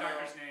 see. I Like don't the know.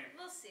 doctor's name.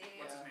 We'll see.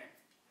 What's Yeah. his name?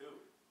 Who?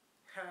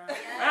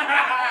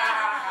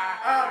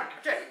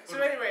 Okay, so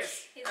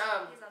anyways, He's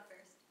on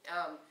first.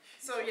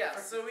 so yeah,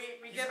 so we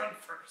He's get on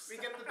first. we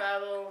get the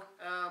battle,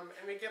 and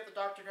we get the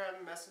doctor kind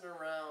of messing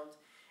around,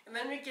 and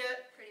then we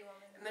get Pretty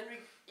Woman. then we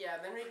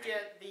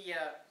get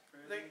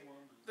Pretty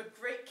woman. the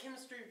great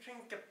chemistry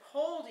between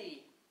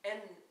Capaldi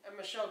and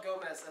Michelle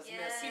Gomez as Yeah.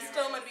 Missy. He's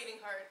still my beating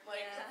heart. Like,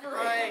 Yeah. for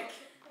real. Like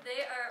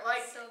They are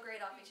Like, so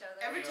great off each other.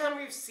 every Yeah. time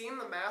we've seen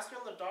the Master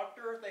and the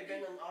Doctor, they've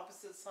been on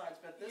opposite sides,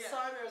 but this Yeah.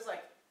 time it was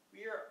like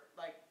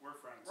we're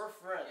friends. We're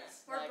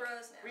Friends. We're Like,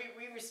 bros now.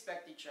 we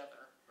respect each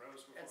other.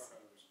 Rose before It's-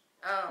 hose.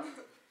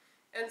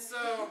 And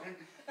so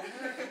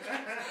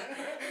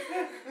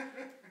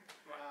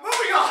wow.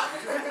 Moving on.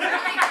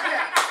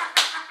 Yeah.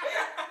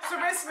 So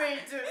basically,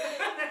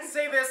 to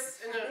say this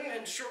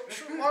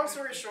in long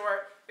story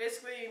short,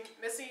 basically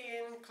Missy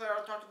and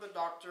Clara talk to the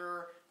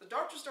doctor. The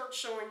doctor starts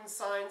showing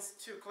signs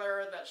to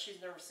Clara that she's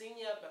never seen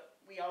yet, but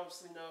we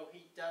obviously know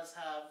he does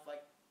have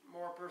like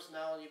more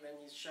personality than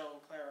he's shown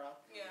Clara.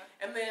 Yeah.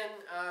 And then,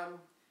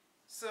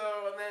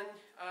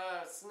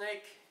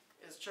 Snake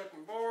is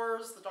choking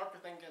Boars. The doctor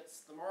thinks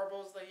it's the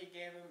marbles that he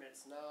gave him.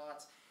 It's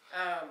not.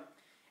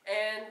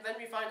 And then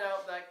we find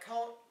out that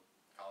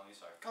Colony,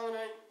 sorry.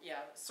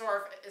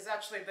 Sorf is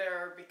actually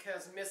there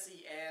because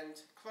Missy and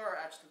Clara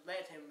actually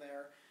led him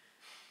there.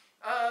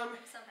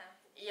 Somehow.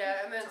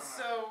 Yeah, and then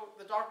Somehow. so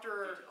the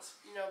doctor,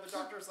 Details. the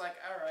doctor's like,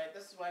 all right,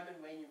 this is what I've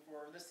been waiting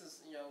for. This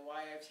is,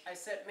 why I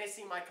sent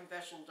Missy my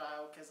confession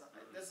dial because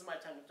this is my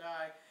time to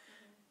die.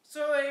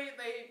 So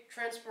they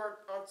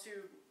transport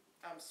onto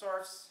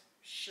Sarf's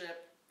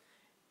ship.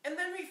 And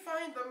then we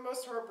find the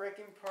most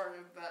heartbreaking part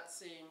of that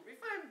scene. We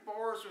find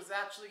Boris was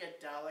actually a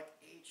Dalek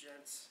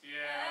agent.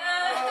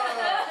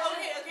 Yeah.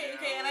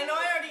 Okay. And I know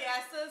I already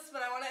asked this, but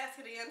I want to ask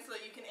it again so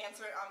that you can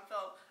answer it on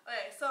film.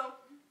 Okay, so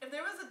if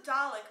there was a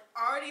Dalek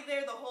already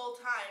there the whole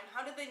time, how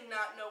did they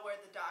not know where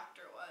the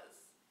Doctor was?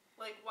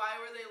 Like, why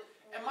were they?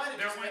 It might have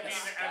There just wouldn't been be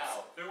a an scout.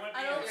 episode. There wouldn't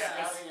I be don't an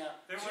know. episode.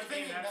 There So wouldn't be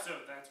an you're thinking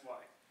episode. That's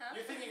why. Huh?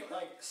 You're thinking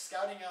like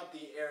scouting out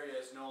the area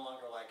is no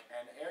longer like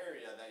an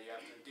area that you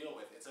have to deal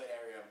with. It's an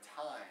area of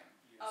time.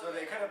 So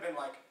they could have been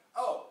like,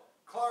 oh,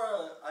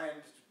 Clara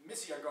and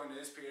Missy are going to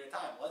this period of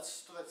time.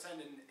 Let's send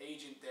an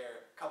agent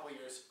there a couple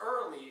years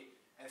early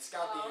and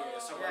scout the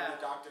area so when Yeah.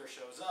 the Doctor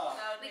shows up.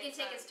 We can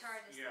take his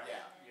TARDIS. Yeah.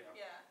 then.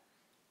 Yeah.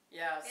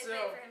 Yeah, It's so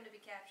wait for him to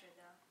be captured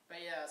though.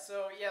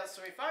 so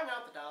we find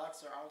out the Daleks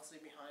are obviously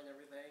behind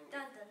everything.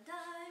 Dun dun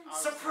dun.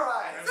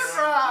 Surprise!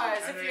 Surprise!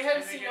 And If they- you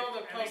hadn't and they seen all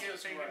the get- and they get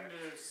posters taken for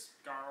it. to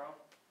Scarrow.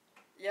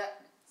 Yeah.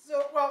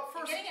 So well,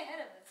 You're first getting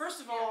ahead of us. first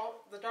of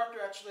all, the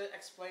Doctor actually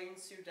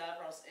explains who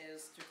Davros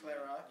is to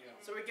Clara. Yeah.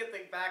 So we get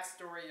the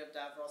backstory of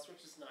Davros,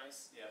 which is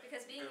nice. Yeah.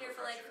 Because being Good here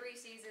for like refresher.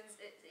 3 seasons,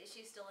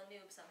 she's still a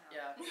noob somehow.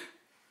 Yeah.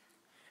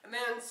 And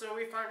then so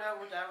we find out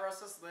where Davros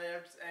has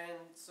lived, and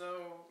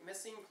so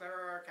Missy and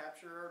Clara are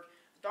captured.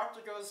 The Doctor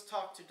goes to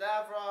talk to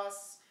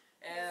Davros,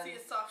 and see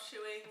a soft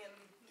shoeing and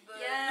the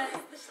Yes,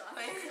 the soft.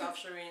 stop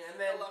showing, and I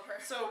then love her.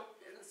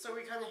 so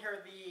we kind of hear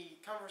the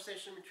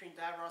conversation between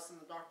Davros and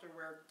the Doctor,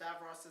 where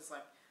Davros is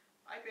like,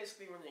 "I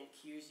basically want to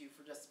accuse you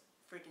for just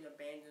freaking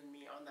abandoning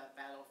me on that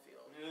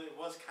battlefield." It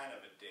was kind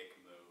of a dick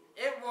move.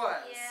 It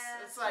was.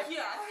 Yeah. It's like,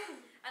 Yeah.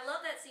 I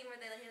love that scene where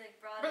he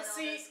brought but in all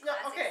see, those no,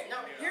 classic okay, scenes.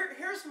 now Yeah.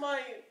 here's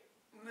my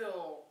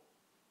little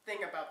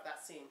thing about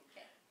that scene.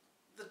 Okay.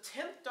 The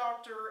 10th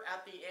Doctor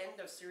at the end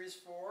of Series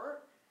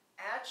 4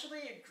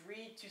 actually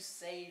agreed to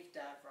save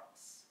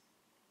Davros,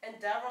 and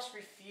Davros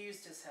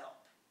refused his help.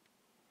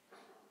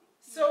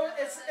 So Yeah.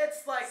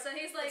 it's like So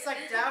he's like, it's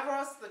like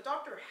Davros, the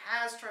Doctor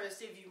has tried to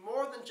save you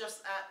more than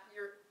just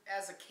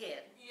as a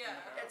kid. Yeah.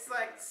 It's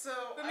like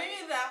so. But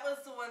maybe that was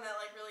the one that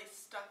like really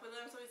stuck with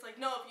him. So he's like,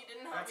 no, if you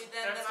didn't help me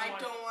then That's I the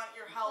one- don't want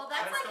your well, help.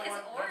 that's like the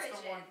his one-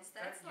 origins.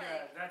 That's yeah,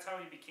 like that's how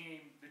he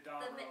became the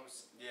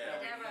Davros. Yeah.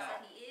 the that we Davros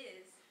know. that he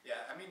is.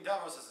 Yeah, I mean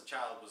Davros as a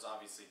child was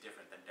obviously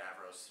different than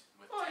Davros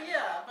with Well, 10.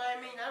 yeah, but I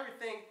mean, I would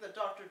think the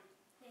Doctor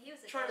Yeah, he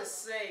was a trying to devil.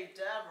 save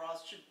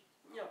Davros should,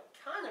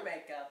 kind of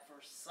make up for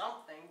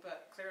something,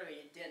 but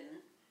clearly it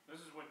didn't.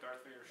 This is what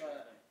Darth Vader should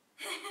have been.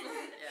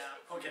 Yeah.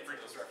 We'll get through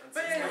those references.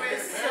 But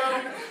anyways,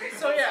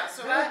 so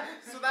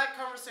that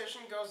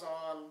conversation goes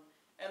on,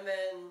 and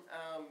then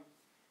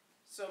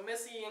so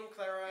Missy and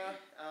Clara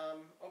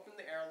open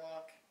the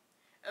airlock,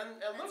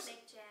 and it Let's looks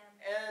make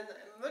jam.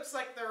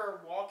 like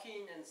they're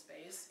walking in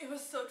space. It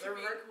was so They're,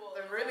 trippy and cool.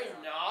 they're really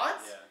Yeah.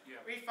 not. Yeah. Yeah.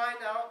 We find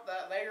out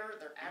that later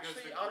they're Because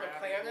actually the on a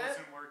gravity planet.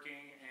 wasn't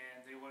working,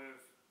 and they would have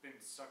been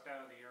sucked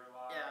out of the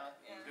airlock. Yeah.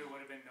 Yeah. There would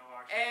have been no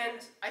oxygen.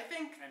 And I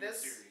think End of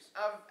this series.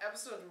 of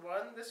episode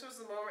 1, this was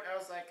the moment I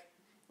was like,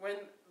 when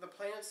the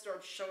planets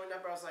started showing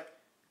up, I was like,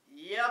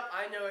 yep,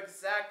 I know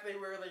exactly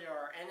where they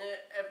are, and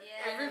it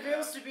Yeah.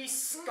 reveals to be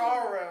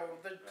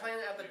Scarrow, the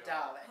planet of the Yeah.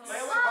 Daleks. My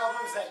only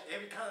problem is that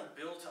it kind of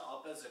built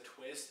up as a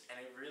twist, and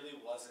it really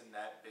wasn't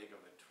that big of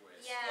a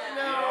twist. Yeah. I Like,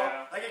 know.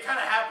 Yeah. like it kind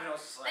of happened. I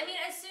was just like, I mean,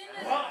 as soon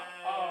as What?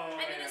 Oh, I mean,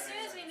 yeah, as soon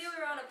that as we makes knew we sense.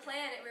 were on a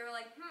planet, we were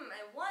like,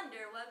 I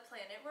wonder what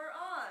planet we're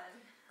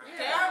on.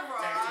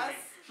 Davros.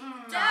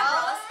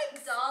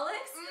 Davros?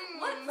 Daleks? Mm.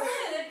 What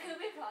planet could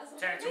we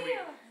possibly be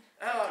Tatooine.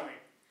 on?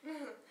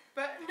 Tatooine.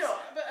 But no,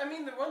 but I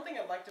mean, the one thing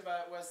I liked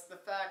about it was the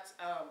fact,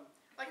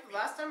 like the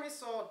last time we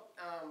saw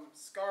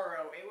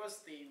Scarrow, it was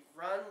the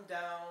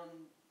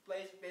run-down,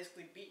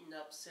 basically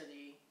beaten-up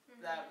city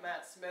that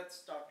Matt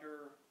Smith's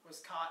Doctor was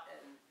caught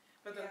in.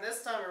 But then Yeah.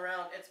 this time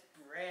around, it's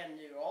brand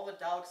new. All the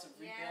Daleks have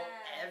rebuilt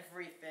Yeah.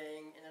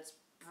 everything, and it's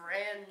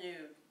brand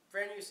new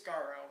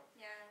Scarrow.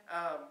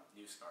 Yeah.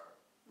 New Scar.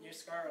 New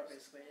Scarrow,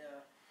 basically,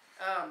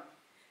 yeah.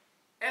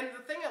 And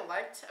the thing I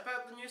liked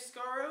about the new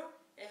Scarrow,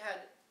 it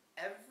had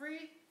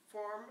every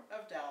form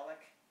of Dalek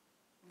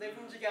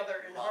living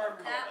together in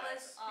harmony. That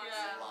was awesome.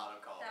 Yeah. A lot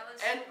of callbacks. That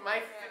was And my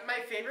Yeah.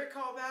 my favorite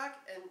callback,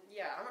 and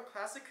yeah, I'm a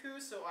classic Who,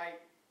 so I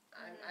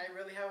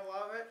really have a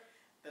lot of it.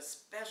 The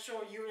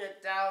special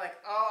unit Dalek.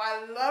 Oh,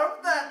 I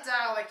love that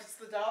Dalek. It's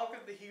the Dalek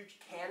with the huge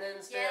cannon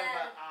instead of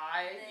Yeah. an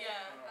eye.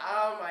 Yeah.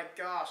 Oh my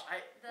gosh,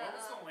 What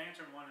was the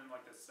lantern one in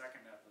like the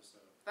second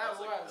episode? that That's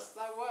like was the-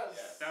 that was.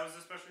 yeah. That was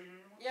the special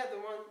unit one? Yeah, the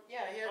one.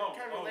 Yeah, he had Oh,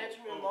 kind of a oh,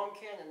 lantern with a oh. long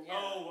cannon. Yeah.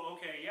 Oh,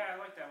 okay. Yeah, I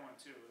like that one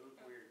too. It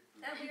looked weird.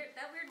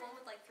 that weird one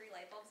with like 3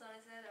 light bulbs on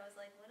his head. I was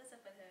like, what is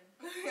up with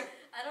him?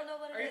 I don't know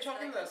what it is. Are you but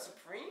talking I the love it.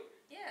 Supreme?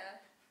 Yeah.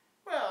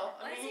 Well,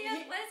 Why I does mean, he have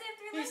 3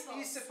 light bulbs?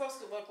 he's supposed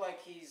to look like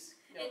he's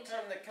kind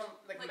of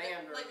the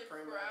commander, like a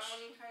pretty crown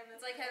much. kind of.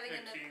 It's like having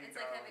The king it's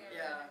like having a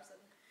Yeah. room or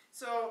something.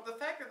 So the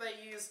fact that they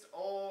used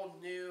old,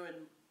 new,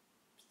 and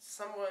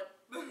somewhat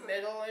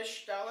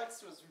middle-ish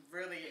Daleks was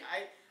really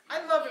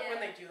I love it when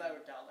Yeah. they do that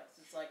with Daleks.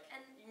 It's like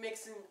And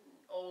mixing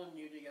old and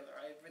new together.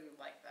 I really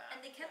like that.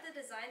 And they kept the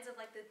of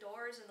like the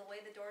doors and the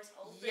way the doors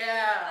open.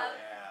 Yeah.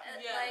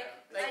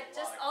 Like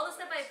just all the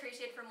stuff I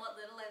appreciate from what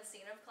little I've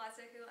seen of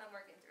Classic Who. I'm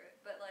working through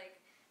it, but like,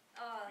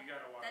 You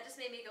gotta watch. that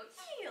just made me go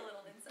a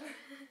little inside.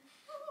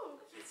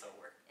 It's a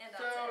work. And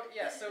So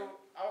yeah,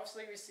 so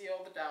obviously we see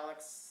all the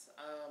Daleks,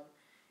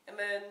 and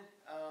then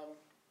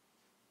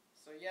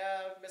so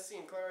yeah, Missy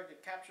and Clara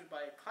get captured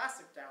by a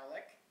classic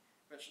Dalek,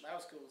 which that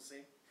was cool to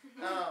see.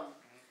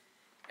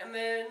 And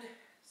then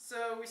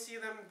so we see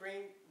them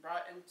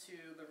brought into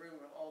the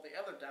room with all the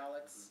other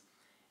Daleks,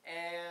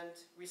 and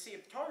we see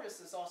the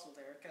TARDIS is also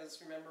there because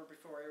remember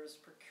before it was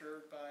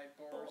procured by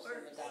Boris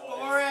and the Daleks.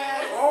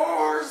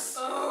 Boris.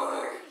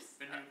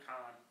 The new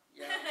con.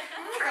 Yeah.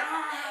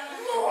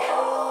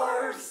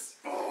 Boars!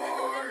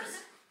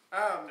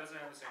 Doesn't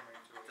have the same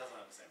ring to it. Doesn't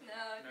have the same.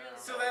 No, it really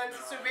So then,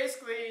 so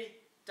basically,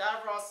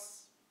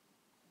 Davros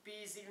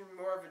B's even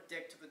more of a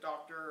dick to the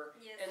Doctor,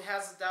 and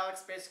has the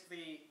Daleks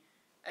basically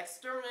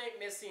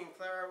exterminate Missy and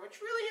Clara, which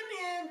really in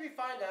the end we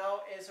find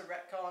out is a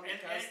retcon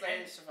because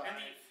they survive.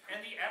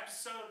 And the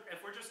episode,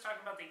 if we're just talking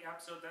about the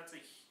episode, that's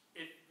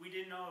if we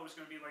didn't know it was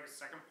going to be like a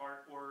second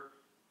part or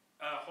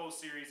a whole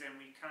series, and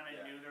we kind of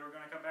knew they were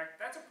going to come back.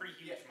 That's a pretty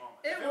huge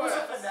moment. If it was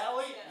a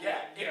finale,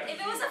 If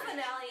it was a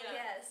finale,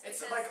 yes.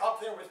 It's like up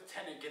there with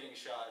Tennant getting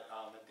shot at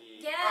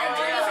the.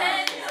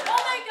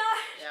 Oh my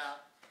gosh.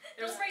 Yeah.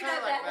 It was Don't bring kind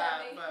of that like back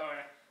that. at me.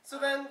 But, so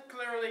then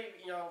clearly,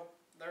 you know,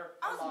 they're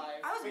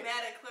alive. I was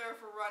mad at Clara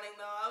for running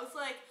though. I was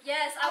like,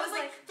 yes, I was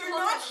like, they're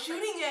not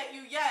shooting at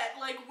you yet.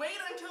 Like, wait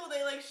until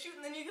they like shoot,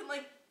 and then you can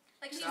like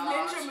she's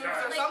ninja moves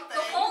or something.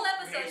 The whole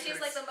episode, she's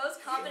like the most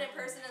confident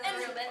person in the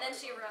room, and then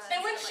she runs. And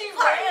when she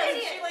ran,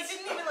 she like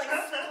didn't even like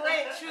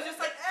sprint. She was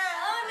just like,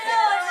 oh no,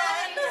 I'm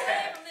running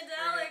away from the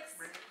Daleks.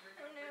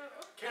 Oh no.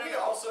 Can we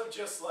also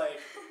just like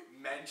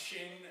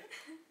mention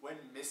when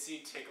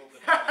Missy tickled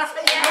the Daleks?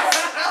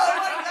 yes! Oh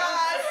my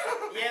god!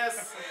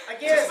 Yes.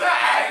 Again.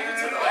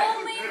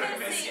 Only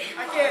Missy.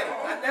 Again,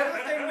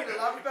 another thing we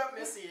love about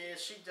Missy is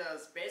she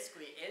does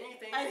basically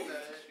anything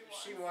that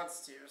she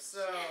wants to.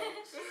 So.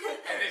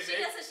 She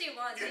does what she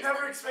wants. You're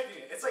never expecting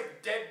it. It's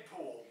like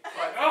Deadpool.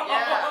 But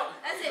yeah.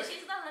 That's it.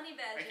 She's the honey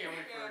badger. I can't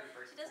wait for her to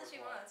break She does what she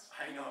wants.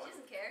 I know. She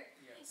doesn't care.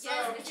 So,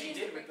 she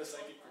did with the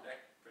psychic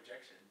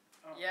projection.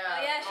 Yeah. Oh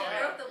yeah, she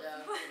broke the.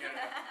 Yeah.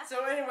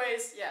 So,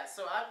 anyways, yeah.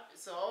 So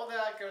all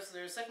that goes to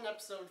their second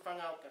episode. We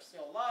find out they're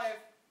still alive.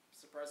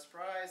 Surprise,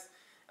 surprise.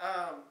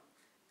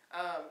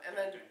 And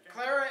then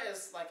Clara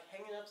is like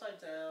hanging upside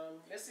down.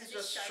 Missy's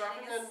just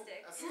sharpening a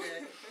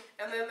stick.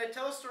 And then they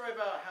tell a story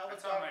about how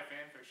That's the how my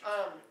fanfiction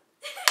started.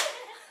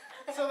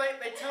 So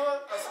they tell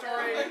a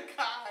story. Oh my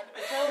god!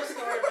 They tell a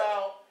story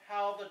about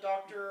how the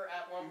Doctor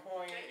at one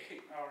point.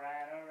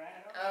 Alright.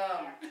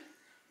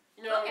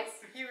 You know,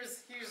 he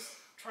was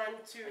trying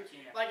to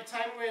like a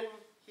time when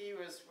he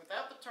was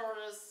without the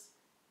TARDIS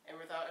and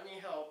without any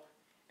help,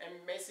 and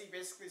Macy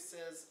basically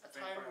says a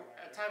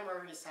time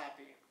where he's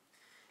happy.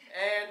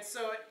 And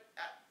so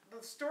the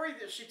story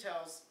that she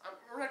tells,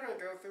 we're not going to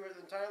go through it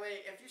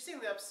entirely. If you've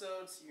seen the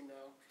episodes, you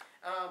know.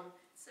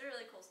 It's a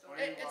really cool story.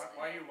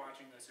 Why are you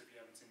watching this if you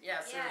haven't seen it?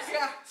 Yeah, seriously.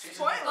 Yeah.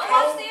 Go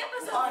watch the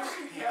episode. Watch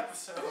the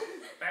episode.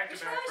 Back to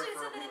back. Should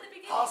have said that at the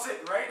beginning. Pause it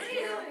right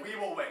here. We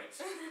will wait.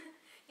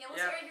 Yeah, we'll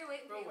stay right here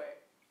waiting for We'll you.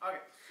 wait.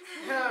 Okay.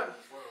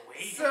 We're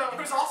waiting. So It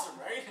was awesome,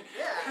 right?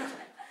 yeah.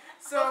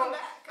 So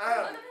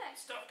Welcome back.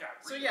 Stuff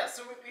got so yeah,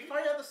 so we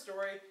find out the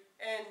story,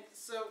 and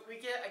so we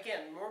get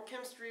again more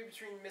chemistry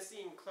between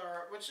Missy and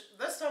Clara, which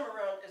this time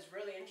around is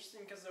really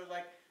interesting because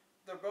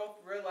they're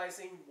both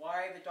realizing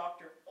why the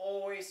Doctor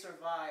always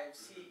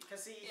survives.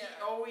 Because he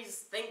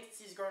always thinks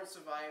he's going to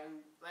survive,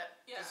 and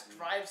that just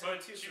drives him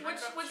to survive.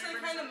 Which they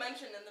kind of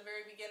mentioned in the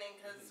very beginning,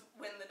 because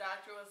when the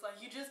Doctor was like,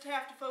 you just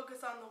have to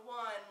focus on the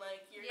one,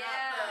 like, you're not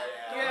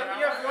the... Yeah,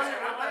 I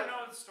want to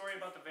know the story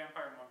about the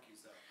vampire monkeys,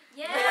 though.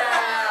 Yeah.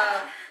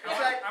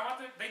 I want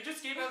they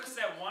just gave us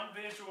that one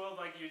visual,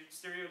 like your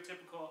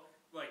stereotypical,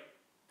 like,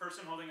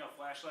 person holding a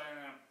flashlight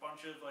and a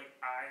bunch of, like,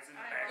 eyes in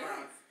the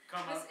background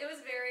come up. It was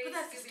very But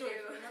that's the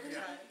story for Scooby-Doo. another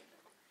time.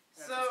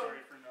 That's a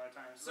story for another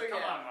time. So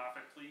come on,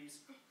 Moffat,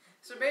 please.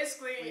 So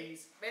basically,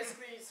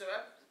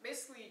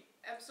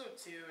 episode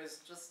 2 is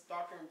just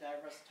Doctor and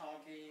Davros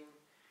talking.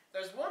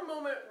 There's one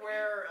moment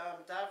where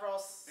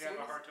Davros They have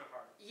a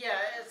heart-to-heart. Yeah,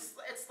 it's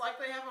like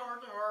they have a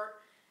heart-to-heart,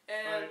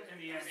 and but in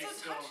the end,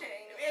 It's so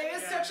touching. it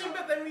is touching.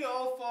 But then we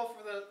all fall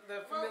for the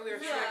familiar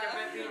trick of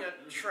it being a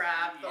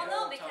trap. Well,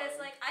 no, because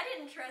like I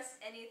didn't trust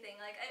anything.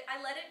 Like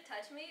I let it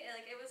touch me.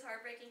 Like it was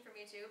heartbreaking for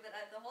me too. But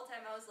the whole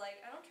time I was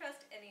like, I don't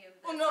trust any of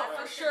this. Oh no,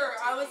 for sure.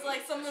 I was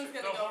like, something's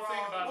gonna go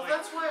wrong. Well,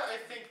 that's why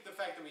I think the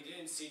fact that we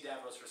didn't see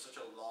Davros for such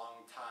a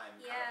long time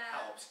kind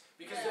of helps.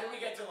 Because then we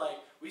get to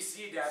we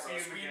see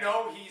Davros, we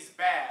know he's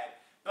bad,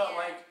 but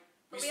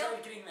we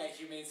started getting that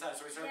humane side,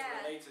 so we started to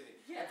relate to it.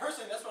 And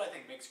personally, that's what I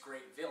think makes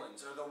great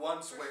villains, are the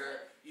ones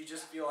where you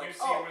just feel like, you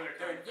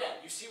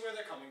see where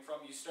they're coming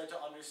from, you start to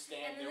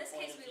understand their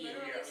point of view.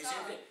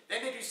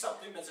 Then they do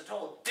something that's a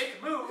total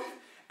dick move,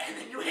 and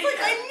then you hate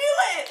them. I knew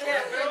it!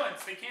 They're villains,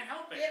 they can't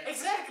help it. Yeah,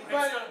 exactly.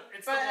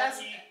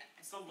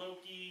 It's the the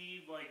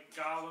Loki, like,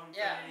 Gollum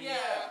Yeah. thing.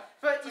 Yeah.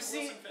 But It's you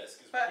like see, Wilson Fisk.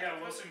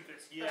 Wilson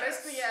Fisk, but yes.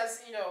 basically,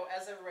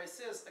 as everybody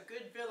says, a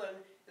good villain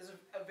is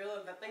a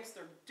villain that thinks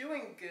they're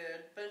doing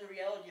good, but in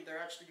reality,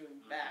 they're actually doing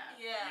bad.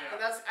 Yeah.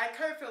 And I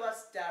kind of feel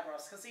that's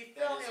Davros, because he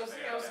felt it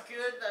was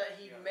good that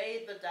he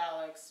made the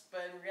Daleks,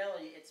 but in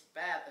reality, it's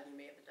bad that he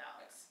made the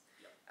Daleks.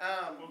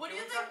 What do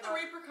you think the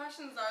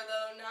repercussions are,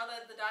 though, now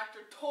that the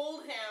Doctor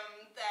told him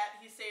that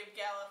he saved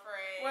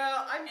Gallifrey?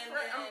 Well, I'm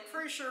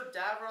pretty sure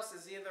Davros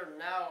is either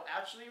now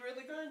actually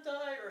really going to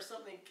die or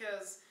something,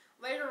 because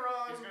later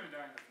on... He's going to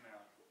die in the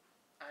finale.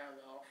 I don't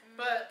know.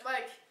 But,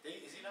 like...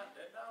 Is he not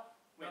dead now?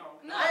 Wait,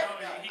 No,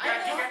 he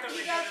got the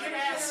he got the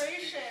regeneration.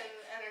 regeneration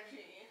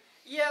energy.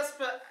 Yes,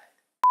 but...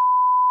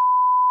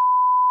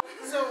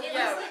 So, It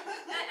yeah. was,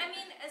 I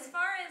mean, as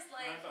far as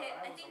like,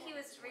 I I think he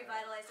was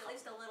revitalized at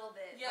least a little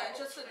bit. Yeah, but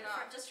just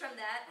enough. Just from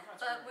that, I'm not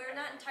but sure. we're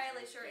not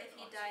entirely sure if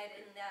he died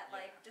in that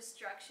like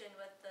destruction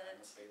with the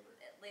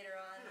later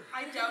on.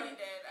 I doubt he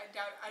did.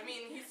 I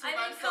mean, he I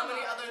survived mean, so come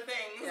many on. other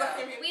things. Yeah.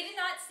 I mean, We did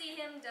not see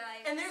him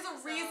die. and there's a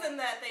so- reason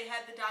that they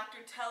had the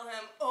Doctor tell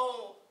him,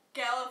 "Oh,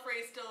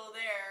 Gallifrey's still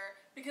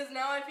there," because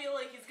now I feel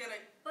like he's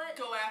gonna But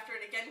go after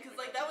it again. Because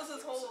like that was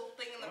his whole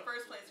thing in the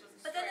first place. Was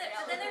but then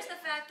destroy there's Gallifrey.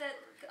 the fact that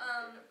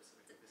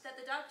that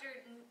the Doctor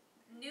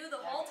knew the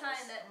whole time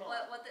that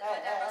what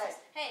Hey, Davros hey, was.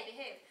 Hey,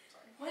 behave.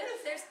 What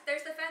is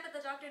There's the fact that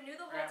the Doctor knew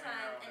the whole Grabbing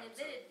time her and own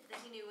admitted that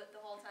he knew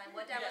the whole time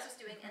what Davros Yeah. was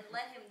doing and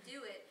let him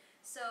do it.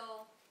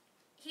 So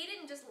he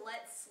didn't just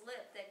let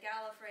slip that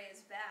Gallifrey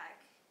is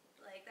back.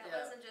 Like that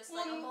Yeah. wasn't just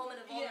like a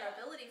moment of yeah,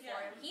 vulnerability for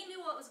him. He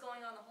knew what was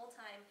going on the whole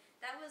time.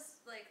 That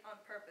was like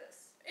on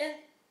purpose. And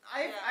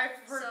I've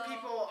heard So-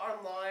 people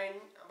online,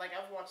 like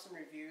I've watched some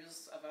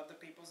reviews of other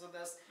people's of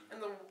this,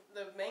 and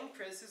the main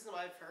criticism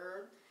I've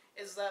heard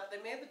is that they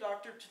made the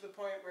Doctor to the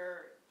point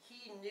where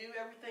he knew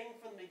everything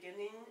from the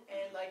beginning,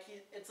 and like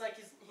he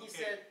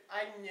said,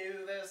 I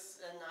knew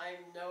this, and I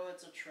know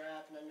it's a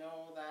trap, and I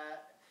know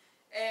that,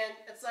 and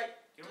it's like.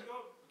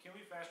 Can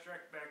we fast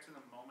track back to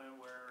the moment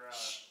where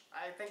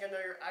I think I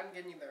know I'm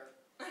getting there.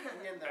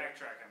 I'm getting there.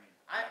 backtrack? I mean,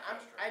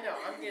 I know.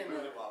 I'm getting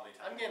Really there. wobbly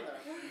time. I'm getting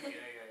there.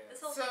 yeah.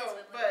 This whole So, thing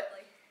is wibbly but-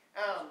 wobbly.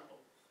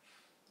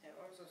 Yeah.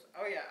 What was this?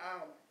 Oh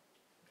yeah.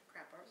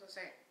 Crap. What was I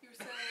saying? You were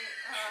saying,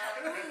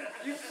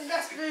 You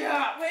messed me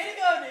up. way to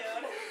go,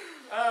 dude.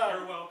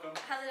 You're welcome.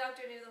 How the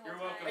Doctor knew the whole You're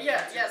time. welcome.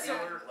 Yeah. So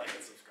Like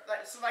and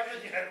subscribe.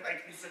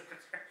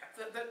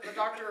 the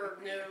Doctor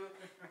knew,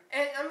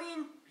 and I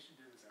mean, We should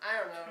do this. I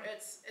don't know.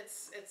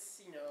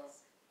 It's you know,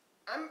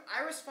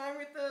 I was fine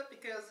with it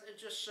because it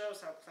just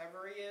shows how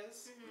clever he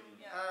is.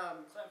 Yeah.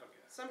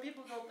 Some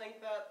people don't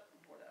think that.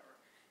 Whatever.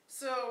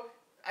 So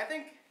I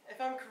think if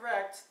I'm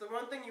correct, the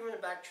one thing you want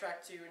to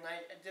backtrack to, and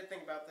I did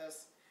think about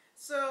this.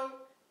 So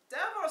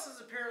Davros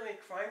is apparently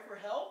crying for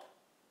help,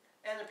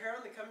 and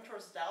apparently coming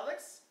towards the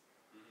Daleks.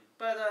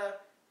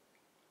 But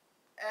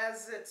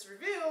as it's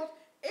revealed,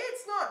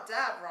 it's not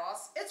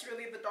Davros. It's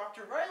really the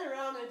Doctor running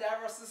around in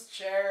Davros's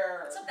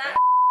chair. So that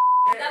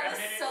was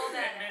so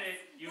bad. Admit it,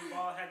 you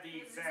all had the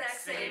exact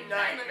same same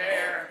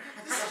nightmare.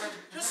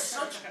 Just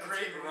such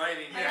great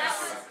writing And in that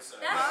this was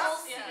episode. that Moff- whole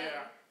scene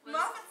yeah. was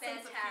Moffat's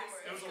sense of humor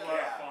fantastic. It was a good. lot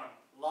Yeah. of fun.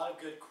 A lot of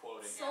good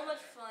quoting. So much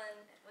fun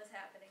was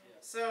happening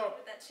So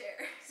with that chair.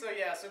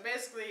 So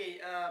basically,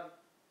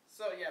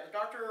 the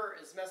Doctor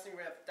is messing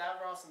with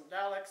Davros and the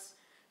Daleks.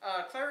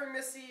 Claire and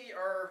Missy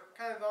are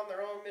kind of on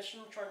their own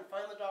mission trying to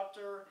find the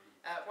Doctor.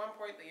 At one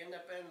point, they end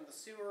up in the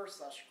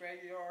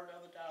sewer/graveyard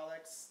of the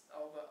Daleks.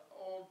 All the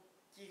old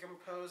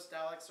decomposed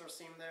Daleks are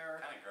seen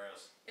there. Kind of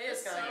gross. It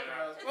is kind of So-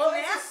 gross. It's Well,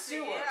 it's a nasty,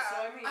 sewer, yeah. so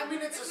I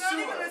mean, it's a not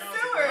sewer. even a No,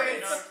 sewer. it's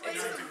It's a a place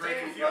it's a of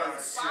graveyard.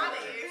 decomposed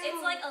bodies.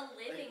 It's like a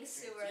living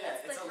sewer. Yeah,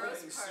 That's it's the a gross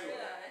living part. sewer.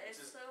 Yeah, it's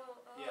Just- so.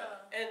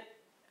 yeah. And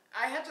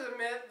I have to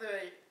admit,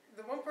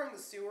 the one part in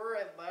the sewer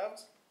I loved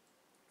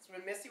is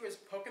when Missy was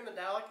poking the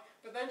Dalek,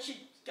 but then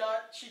she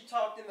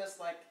talked in this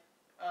like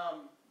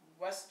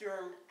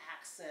Western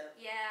accent.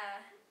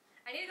 Yeah.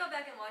 I need to go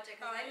back and watch it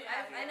because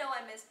I know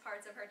I missed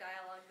parts of her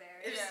dialogue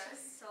there. It's It's-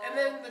 just so. and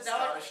then the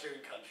Dalek- Scottish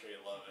dude country,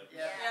 I love it.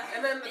 Yeah. Yeah.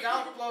 And then the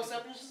Dalek blows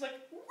up and she's like,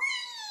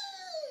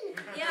 whee!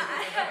 Yeah,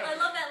 I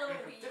love that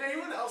little wee. Did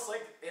anyone else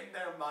in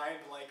their mind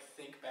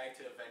think back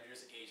to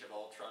Avengers: Age of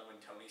Ultron when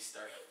Tony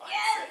Stark finds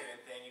Yeah. second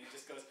and thing and he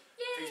just goes,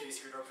 Yay! "Please be a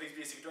secret door, please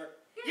be a secret door."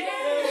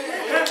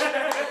 Yay!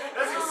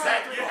 That's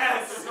exactly what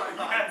Yes, was in my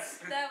mind. yes.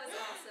 That was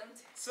awesome.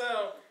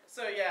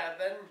 So yeah,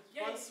 then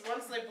Yay. once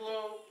they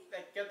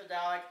get the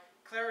Dalek,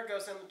 Clara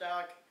goes in the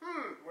Dalek.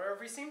 Where have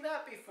we seen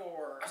that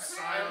before?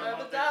 Asylum I'm of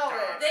the the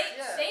Daleks.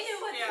 Daleks. They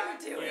knew what Yeah.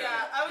 they were doing.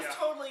 Yeah, I was Yeah.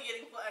 totally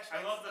getting flashbacks.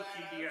 I love the to that.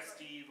 I was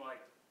PTSD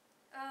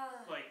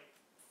Because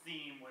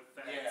theme with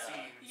that Yeah.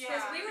 scene. and Yeah.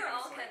 stuff, we were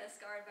because, all kind of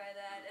scarred by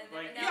that, and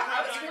Like, now Yeah,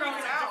 I was we're even though freaking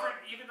it's a out.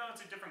 different, even though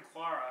it's a different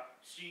Clara,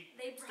 she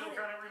They still brought it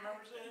kind of back.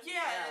 remembers it.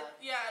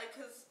 Yeah,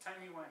 because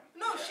Tiny Wayne.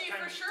 no, Yeah. she for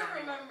Tiny- sure tiny one.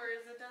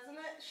 remembers it, doesn't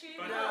it? She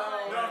But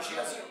no, she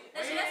doesn't.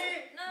 No, she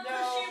doesn't. No.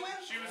 No. She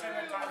went She was in the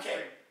through- top Okay,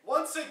 three.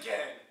 once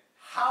again,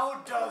 how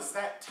does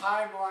that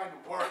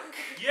timeline work?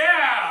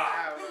 Yeah!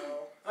 I don't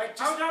know. Like,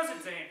 How just, does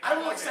it, Zane? I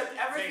will accept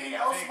everything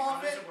else,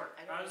 How does Muffin. it work?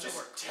 How does it just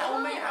work? tell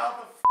me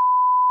how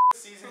the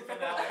season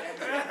finale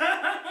ended. Yeah,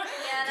 that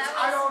Because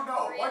was I don't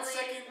know. really... One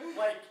second,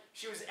 like,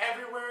 she was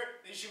everywhere,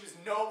 then she was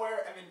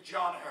nowhere, and then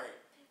John hurt.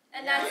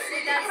 And that's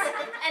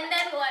and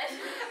then what?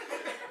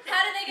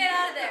 How did they get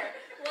out of there?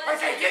 What?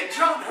 Like, I get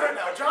John hurt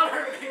now. John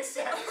hurt makes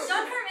sense.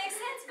 John Hurt makes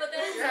sense, but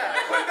then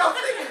But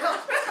nothing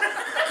else.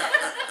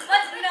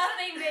 but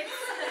nothing makes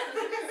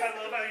sense. I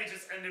love how you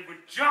just ended with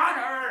John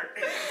Hurt.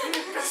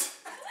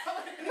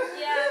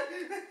 Yeah.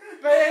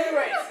 But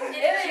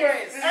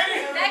anyways.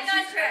 Back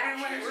on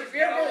track. We're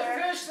gonna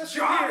finish this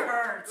John review.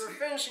 Hurt. We're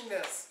finishing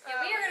this. Yeah,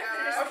 we are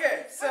gonna finish. Okay,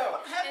 so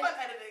Have fun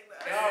editing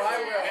this. No, I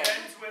will. It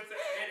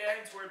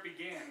ends where it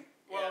began.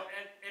 Well,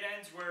 it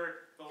ends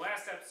where the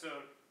last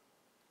episode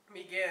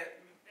we get.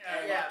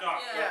 left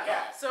off.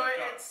 Yeah. So Left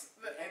off. it's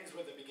It ends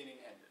where the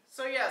beginning ended.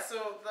 so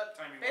the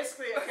Timey-wimey.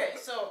 basically okay.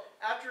 So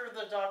after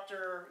the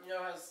Doctor,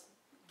 has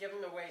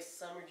given away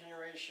some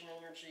regeneration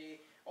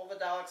energy, all the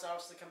Daleks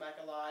obviously come back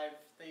alive.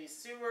 The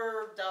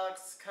sewer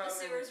Daleks come. The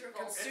sewers and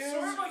revolt. It's consume.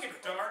 sort of like a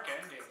dark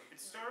ending.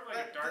 It's sort of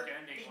like a dark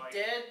ending. The Like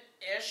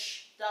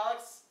dead-ish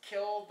Daleks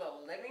kill the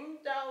living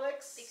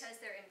Daleks. Because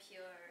they're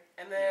impure.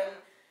 And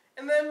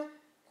then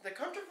the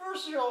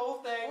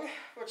controversial thing,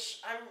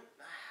 which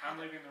I'm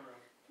leaving the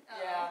room.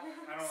 yeah.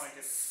 I don't like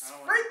it. I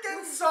don't like it.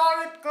 Freaking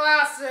sonic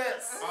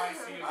glasses! Bye,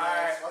 see you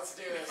Alright, guys. let's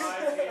do this.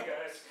 Bye, see you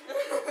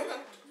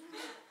guys.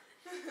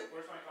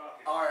 Where's my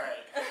coffee?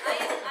 Alright.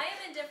 I am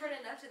indifferent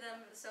enough to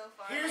them so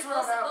far. Here's Like,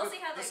 where I'm at we'll with see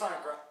how the they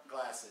sonic go.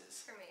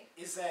 glasses. For me.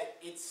 Is that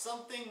it's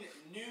something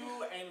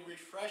new and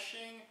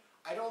refreshing.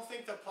 I don't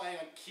think they're planning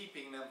on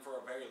keeping them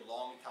for a very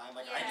long time.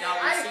 Like, I Yeah. doubt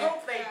I we see.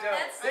 hope they don't.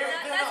 That's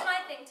not.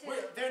 my thing too.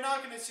 They're not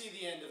going to see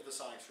the end of the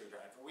sonic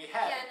screwdriver. We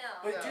have. Yeah, no.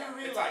 But Yeah. do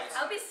It's realize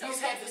I'll be so he's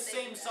pissed had the if they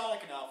same do that.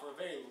 sonic now for a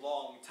very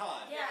long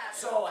time. Yeah.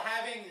 So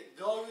having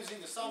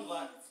losing the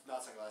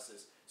not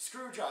sunglasses,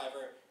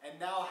 screwdriver, and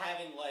now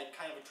having like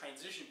kind of a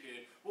transition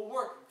period will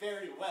work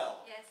very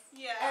well. Yes.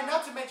 Yeah. And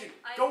not to mention,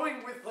 I-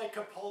 going with like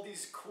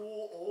Capaldi's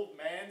cool old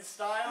man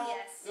style,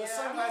 Yes. the Yeah.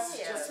 sunglasses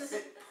Yes. just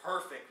fit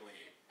perfectly.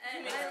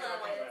 And Make I it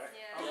love come it. back.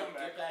 Yeah. I'll come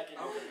back. Get back in.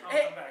 I'll And,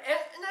 come back.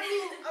 and I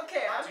mean,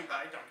 okay, Brought to you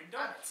by Dunkin'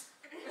 Donuts.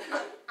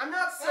 I'm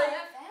not saying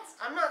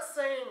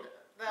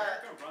that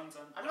America runs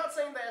on. I'm not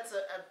saying that it's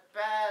a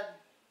bad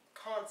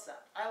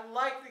concept. I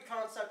like the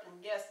concept,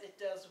 and yes, it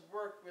does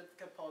work with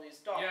Capaldi's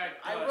Doctor. Yeah, it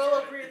I does, will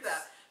but agree with it's-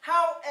 that.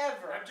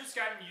 However, I've just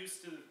gotten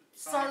used to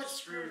sonic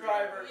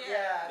screwdriver,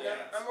 Yeah.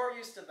 Yeah. I'm more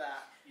used to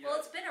that. Well,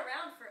 it's been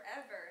around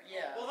forever.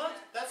 Yeah. Well,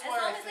 that's As why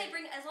long I as they think.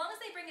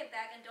 bring it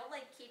back and don't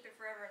like keep it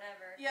forever and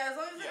ever. Yeah, as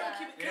long as they Yeah. don't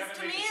keep it. They Because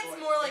haven't to made me, the it's choice.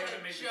 more They like haven't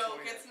a made the joke.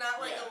 choice. It's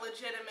not like Yeah. a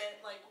legitimate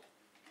like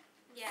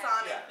Yeah.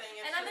 sonic Yeah. thing.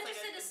 It's And I'm just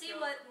interested like to see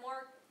joke. what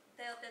more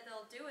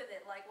they'll do with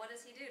it. Like, what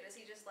does he do? Does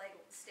he just like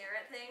stare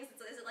at things?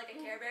 Is it like a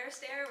Care Bear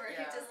stare where he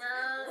Yeah. just?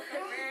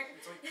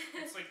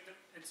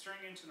 It's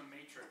turning into the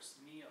Matrix,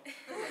 Neo.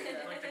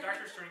 Yeah. Like the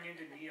Doctor's turning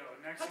into Neo.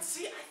 But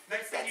see, I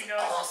next think thing that's you know,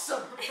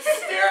 awesome.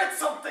 Stare at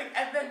something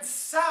and then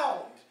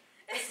sound.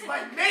 This is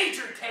my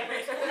major, damn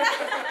it.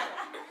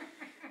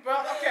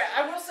 Well, okay,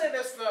 I will say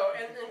this though.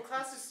 In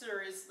classic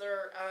series,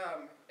 there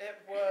it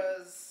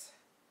was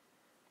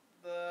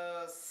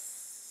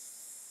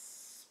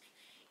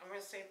I'm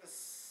gonna say the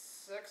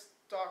 6th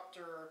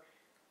Doctor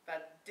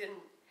that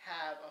didn't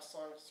have a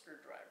sonic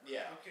screwdriver.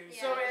 Yeah. okay.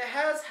 Yeah. So it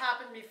has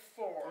happened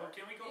before. Well,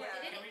 can we go Yeah.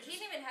 back? He Can we didn't, just?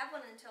 he didn't even have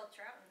one until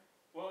Troughton.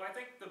 Well, I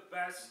think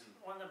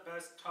one of the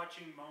best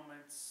touching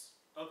moments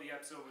of the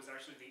episode was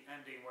actually the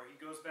ending, where he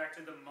goes back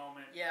to the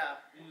moment. Yeah.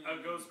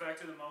 Goes back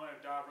to the moment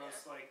of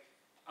Davros,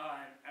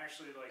 and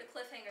actually The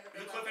cliffhanger that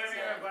they the left us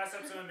cliffhanger with. of last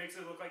episode makes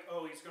it look like,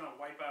 oh, he's gonna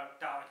wipe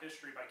out Dalek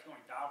history by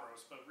killing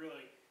Davros, but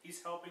really he's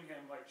helping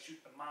him like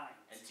shoot the mines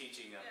And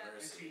teaching them Yeah. and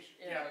mercy. teach.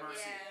 Yeah.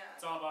 Mercy. Yeah.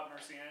 It's all about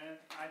mercy, and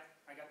I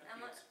got the I'm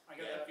feels. I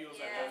got Yeah. the feels.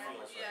 Yeah. I got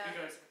the feels. Yeah.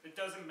 Because it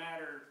doesn't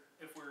matter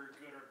if we're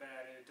good or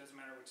bad. It doesn't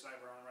matter which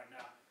side we're on right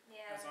now.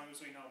 Yeah. As long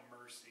as we know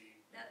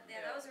mercy. That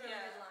was a really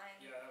Yeah. good line.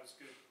 Yeah, that was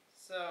good.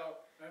 So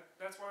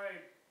That's why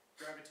I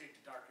gravitate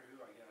to Doctor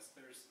Who. I guess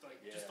there's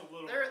like just a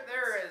little. there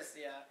moments. is,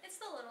 yeah. It's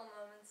the little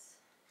moments.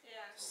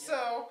 Yeah.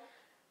 So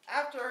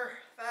after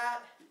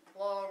that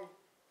long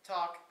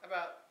talk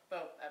about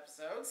both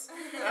episodes,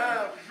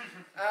 regretting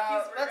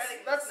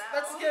this now.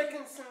 let's get a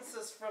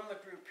consensus from the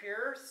group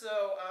here.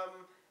 So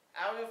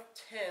out of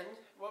 10,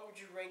 what would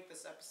you rank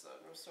this episode?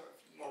 We'll start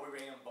with you. Well, we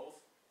rating them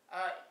both.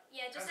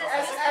 Yeah, just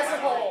As as, As a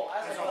whole,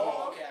 As as a a whole.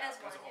 whole, yeah. As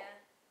one, As a whole. yeah.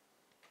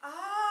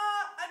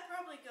 I'd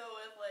probably go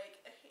with like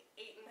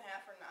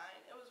 8.5 or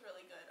 9. It was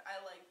really good.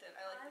 I liked it.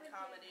 I I liked would the give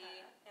comedy,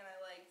 that. and I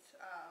liked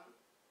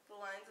the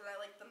lines, and I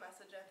liked the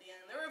message at the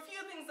end. There were a few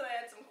things that I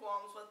had some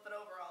qualms with, but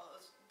overall,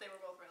 they were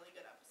both really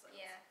good episodes.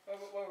 Yeah.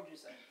 What would you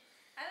say?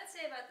 I would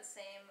say about the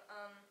same.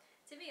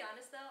 To be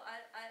honest though,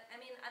 I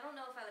mean, I don't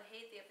know if I would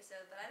hate the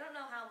episode, but I don't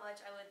know how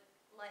much I would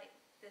like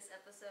this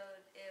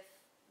episode if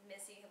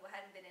Missy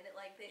hadn't been in it.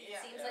 Like, it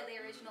Yeah. seems Yeah. like they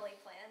originally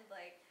planned.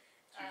 Like,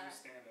 She's a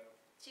standout.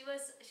 she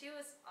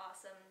was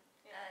awesome.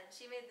 Yeah.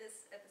 She made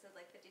this episode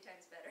like 50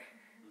 times better.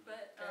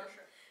 For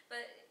sure.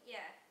 But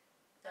Yeah.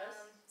 Yes.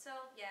 So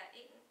yeah,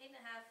 8.5 to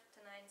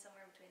 9,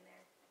 somewhere in between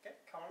there. Okay,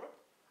 Connor.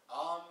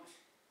 I'm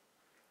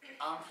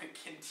gonna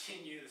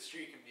continue the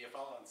streak and be a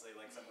follow and say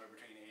like somewhere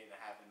between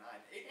 8.5 and 9.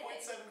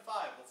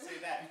 8.75. Let's say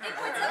that.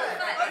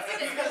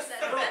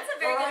 8.75. That's a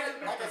very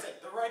good. Like I said,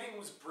 the writing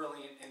was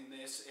brilliant in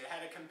this. It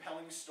had a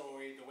compelling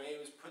story. The way it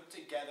was put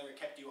together, it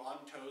kept you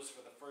on toes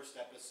for the first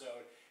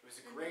episode. It was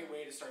a great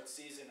way to start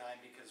season 9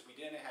 because we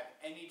didn't have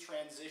any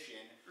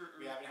transition.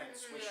 We haven't had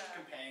switched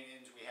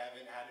companions. We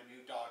haven't had a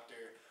new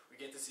doctor. We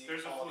get to see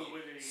Capaldi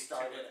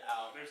started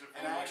out.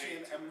 And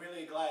I'm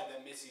really glad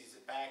that Missy's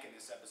back in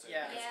this episode.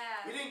 Yeah.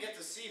 We didn't get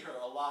to see her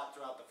a lot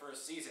throughout the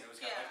first season. It was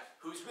kind of like,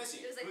 who's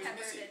Missy? It was like Who's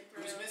Missy?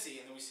 Who's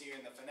Missy? And then we see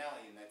her in the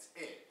finale, and that's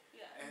it.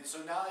 Yeah. And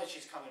so now that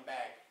she's coming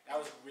back, that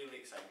was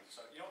really exciting.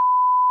 So, you know,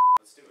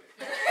 let's do it.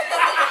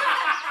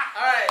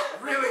 Alright.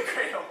 Really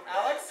great opening.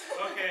 Alex?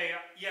 Okay,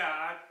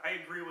 yeah, I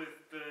agree with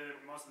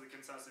most of the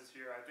consensus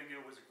here. I think it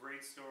was a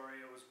great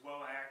story. It was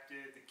well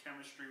acted. The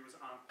chemistry was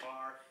on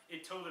par.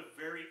 It told a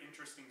very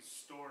interesting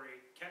story.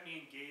 Kept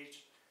me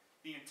engaged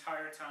the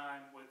entire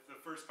time, with the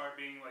first part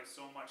being like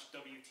so much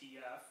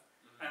WTF,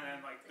 and then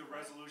like the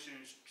resolution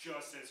is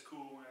just as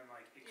cool and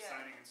like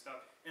exciting and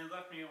stuff. And it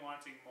left me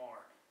wanting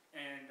more.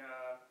 And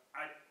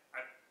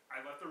I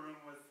left the room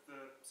with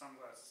the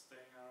sunglasses thing.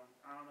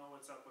 I don't know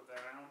what's up with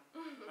that. I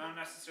don't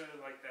necessarily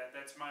like that.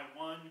 That's my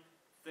one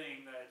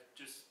thing that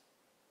just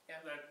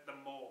that the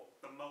mole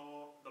of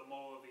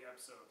the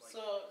episode. Like,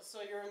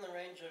 So you're in the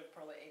range of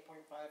probably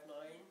 8.5,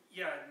 9?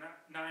 Yeah, 9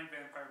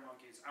 vampire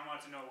monkeys. I want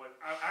to know what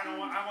I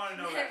want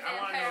to know that. I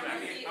want to know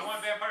that. I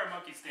want vampire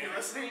monkeys, damn it.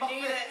 We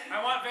need it.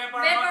 I want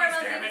vampire monkeys,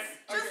 damn it.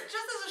 Just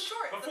as a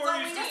short. Before that's all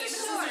you we just need.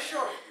 This is a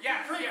short.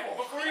 Yeah.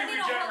 Before he don't need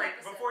a whole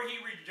regenerates, episode. before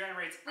he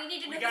regenerates, We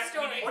need to we know got the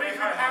story. we What need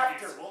if vampire you're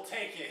monkeys. after? We'll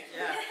take it.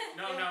 Yeah.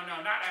 No,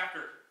 not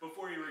after.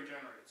 Before he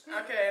regenerates.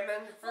 Okay, and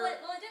then for... Well,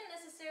 it didn't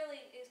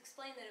necessarily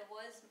explain that it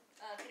was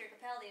Peter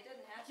Capaldi. It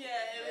didn't have to.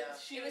 Yeah,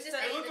 she It was was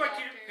just saying It looked like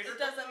Peter. it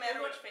doesn't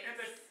matter which face. And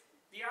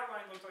the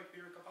outline looked like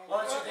Peter Capaldi.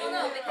 Well,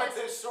 no, but because-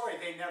 the story,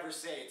 they never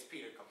say it's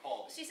Peter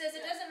Capaldi. She says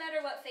it doesn't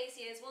matter what face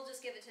he is. We'll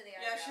just give it to the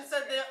eyebrows. Yeah, she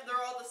said they're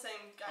all the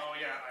same guy. Oh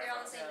yeah, They're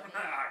all the same.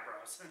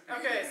 eyebrows.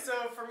 Okay,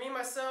 so for me,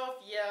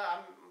 myself,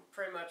 I'm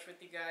pretty much with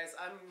you guys.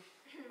 I'm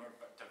Or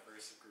a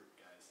diverse group,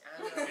 guys.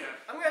 Yeah.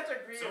 I'm gonna have to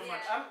agree So with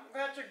much. I'm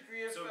gonna have to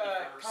agree with So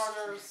diverse.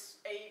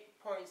 Connor's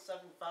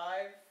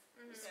 8.75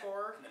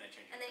 score. And then I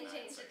changed it. And then he to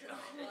changed nine, it to so the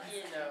you one.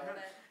 You know. But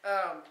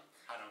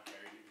I don't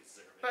care. You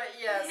deserve it. But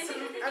yeah, so,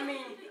 I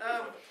mean,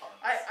 For the puns.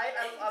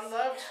 I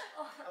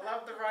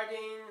loved the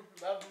writing,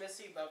 loved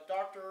Missy, loved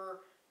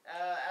Doctor.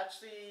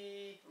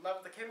 Actually,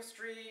 loved the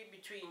chemistry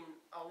between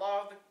a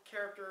lot of the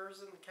characters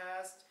in the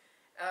cast.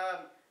 I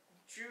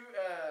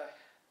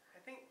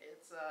think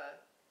it's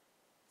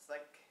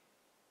like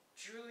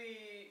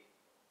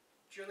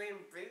Julian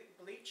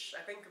Bleach,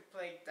 I think, who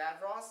played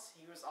Davros.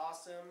 He was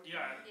awesome.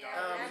 Yeah.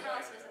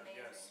 Davros was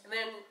amazing. Yes. And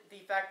then the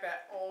fact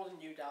that all the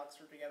new Daleks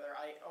were together,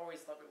 I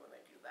always love it when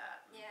they do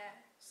that. Yeah.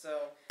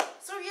 So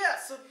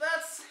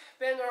that's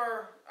been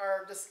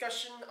our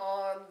discussion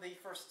on the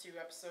first 2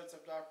 episodes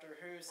of Doctor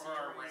Who Series 9.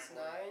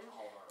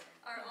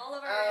 All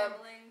of our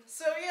rambling.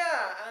 So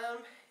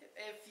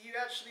if you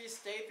actually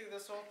stayed through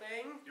this whole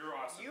thing, You're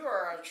awesome. you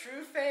are a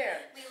true fan.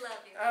 We love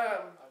you.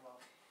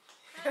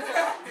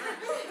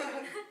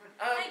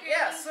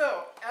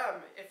 So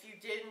if you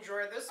did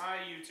enjoy this, Hi,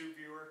 YouTube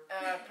viewer.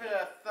 put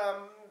a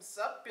thumbs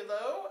up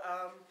below.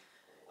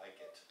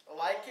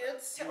 Like it.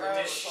 You will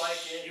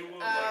dislike it. You will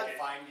like it.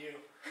 Find you.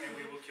 And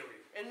we will kill you.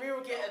 And we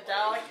will get a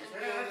Dalek and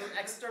we will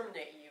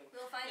exterminate you.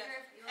 We'll find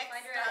her. You'll find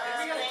her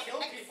We out. gotta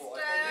kill people.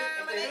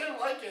 If they didn't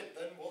like it,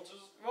 then we'll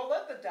just. We'll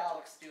let the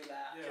Daleks do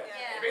that.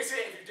 Yeah.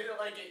 Basically, if you didn't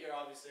like it, you're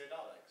obviously a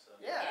Dalek. So.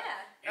 Yeah.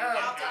 You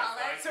cannot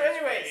Dalek. like So this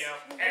anyways. video.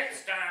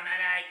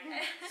 Exterminate.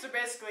 So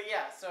basically,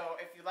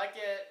 so if you like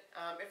it,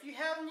 if you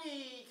have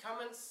any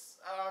comments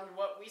on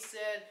what we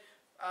said,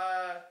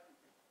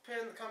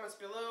 put in the comments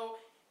below.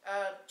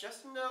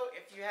 Just note,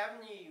 if you have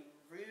any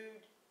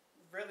rude,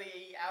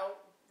 really out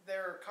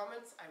there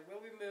comments, I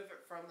will remove it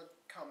from the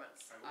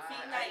comments. Be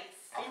nice.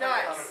 Be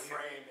nice.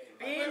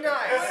 Be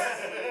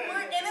nice.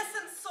 We're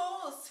innocent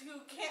souls who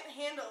can't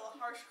handle a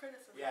harsh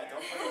criticism. Yeah,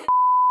 don't put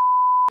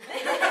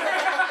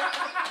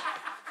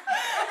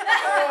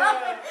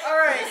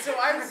Alright, so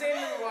I'm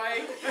Zayman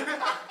White.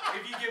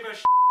 If you give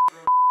us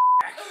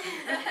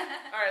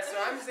Alright, so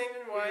I'm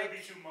Zayman we're White. gonna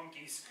be 2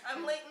 monkeys.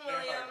 I'm Leighton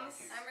Williams.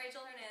 I'm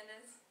Rachel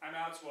Hernandez. I'm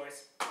Alex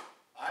Weis.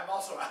 I'm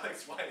also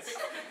Alex Weis.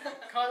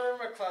 Connor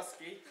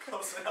McCluskey.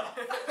 Close enough.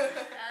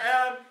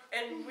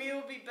 And we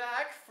will be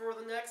back for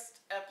the next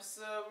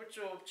episode, which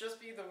will just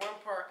be the one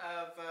part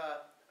of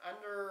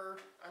Under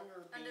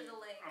Under the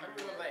lake.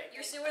 Under the lake.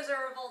 Your sewers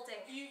are revolting.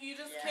 You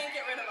just can't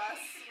get rid of us.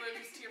 We're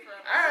just here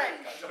forever.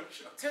 Alright, Don't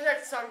show. till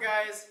next time,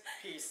 guys.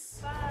 Peace.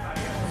 Bye.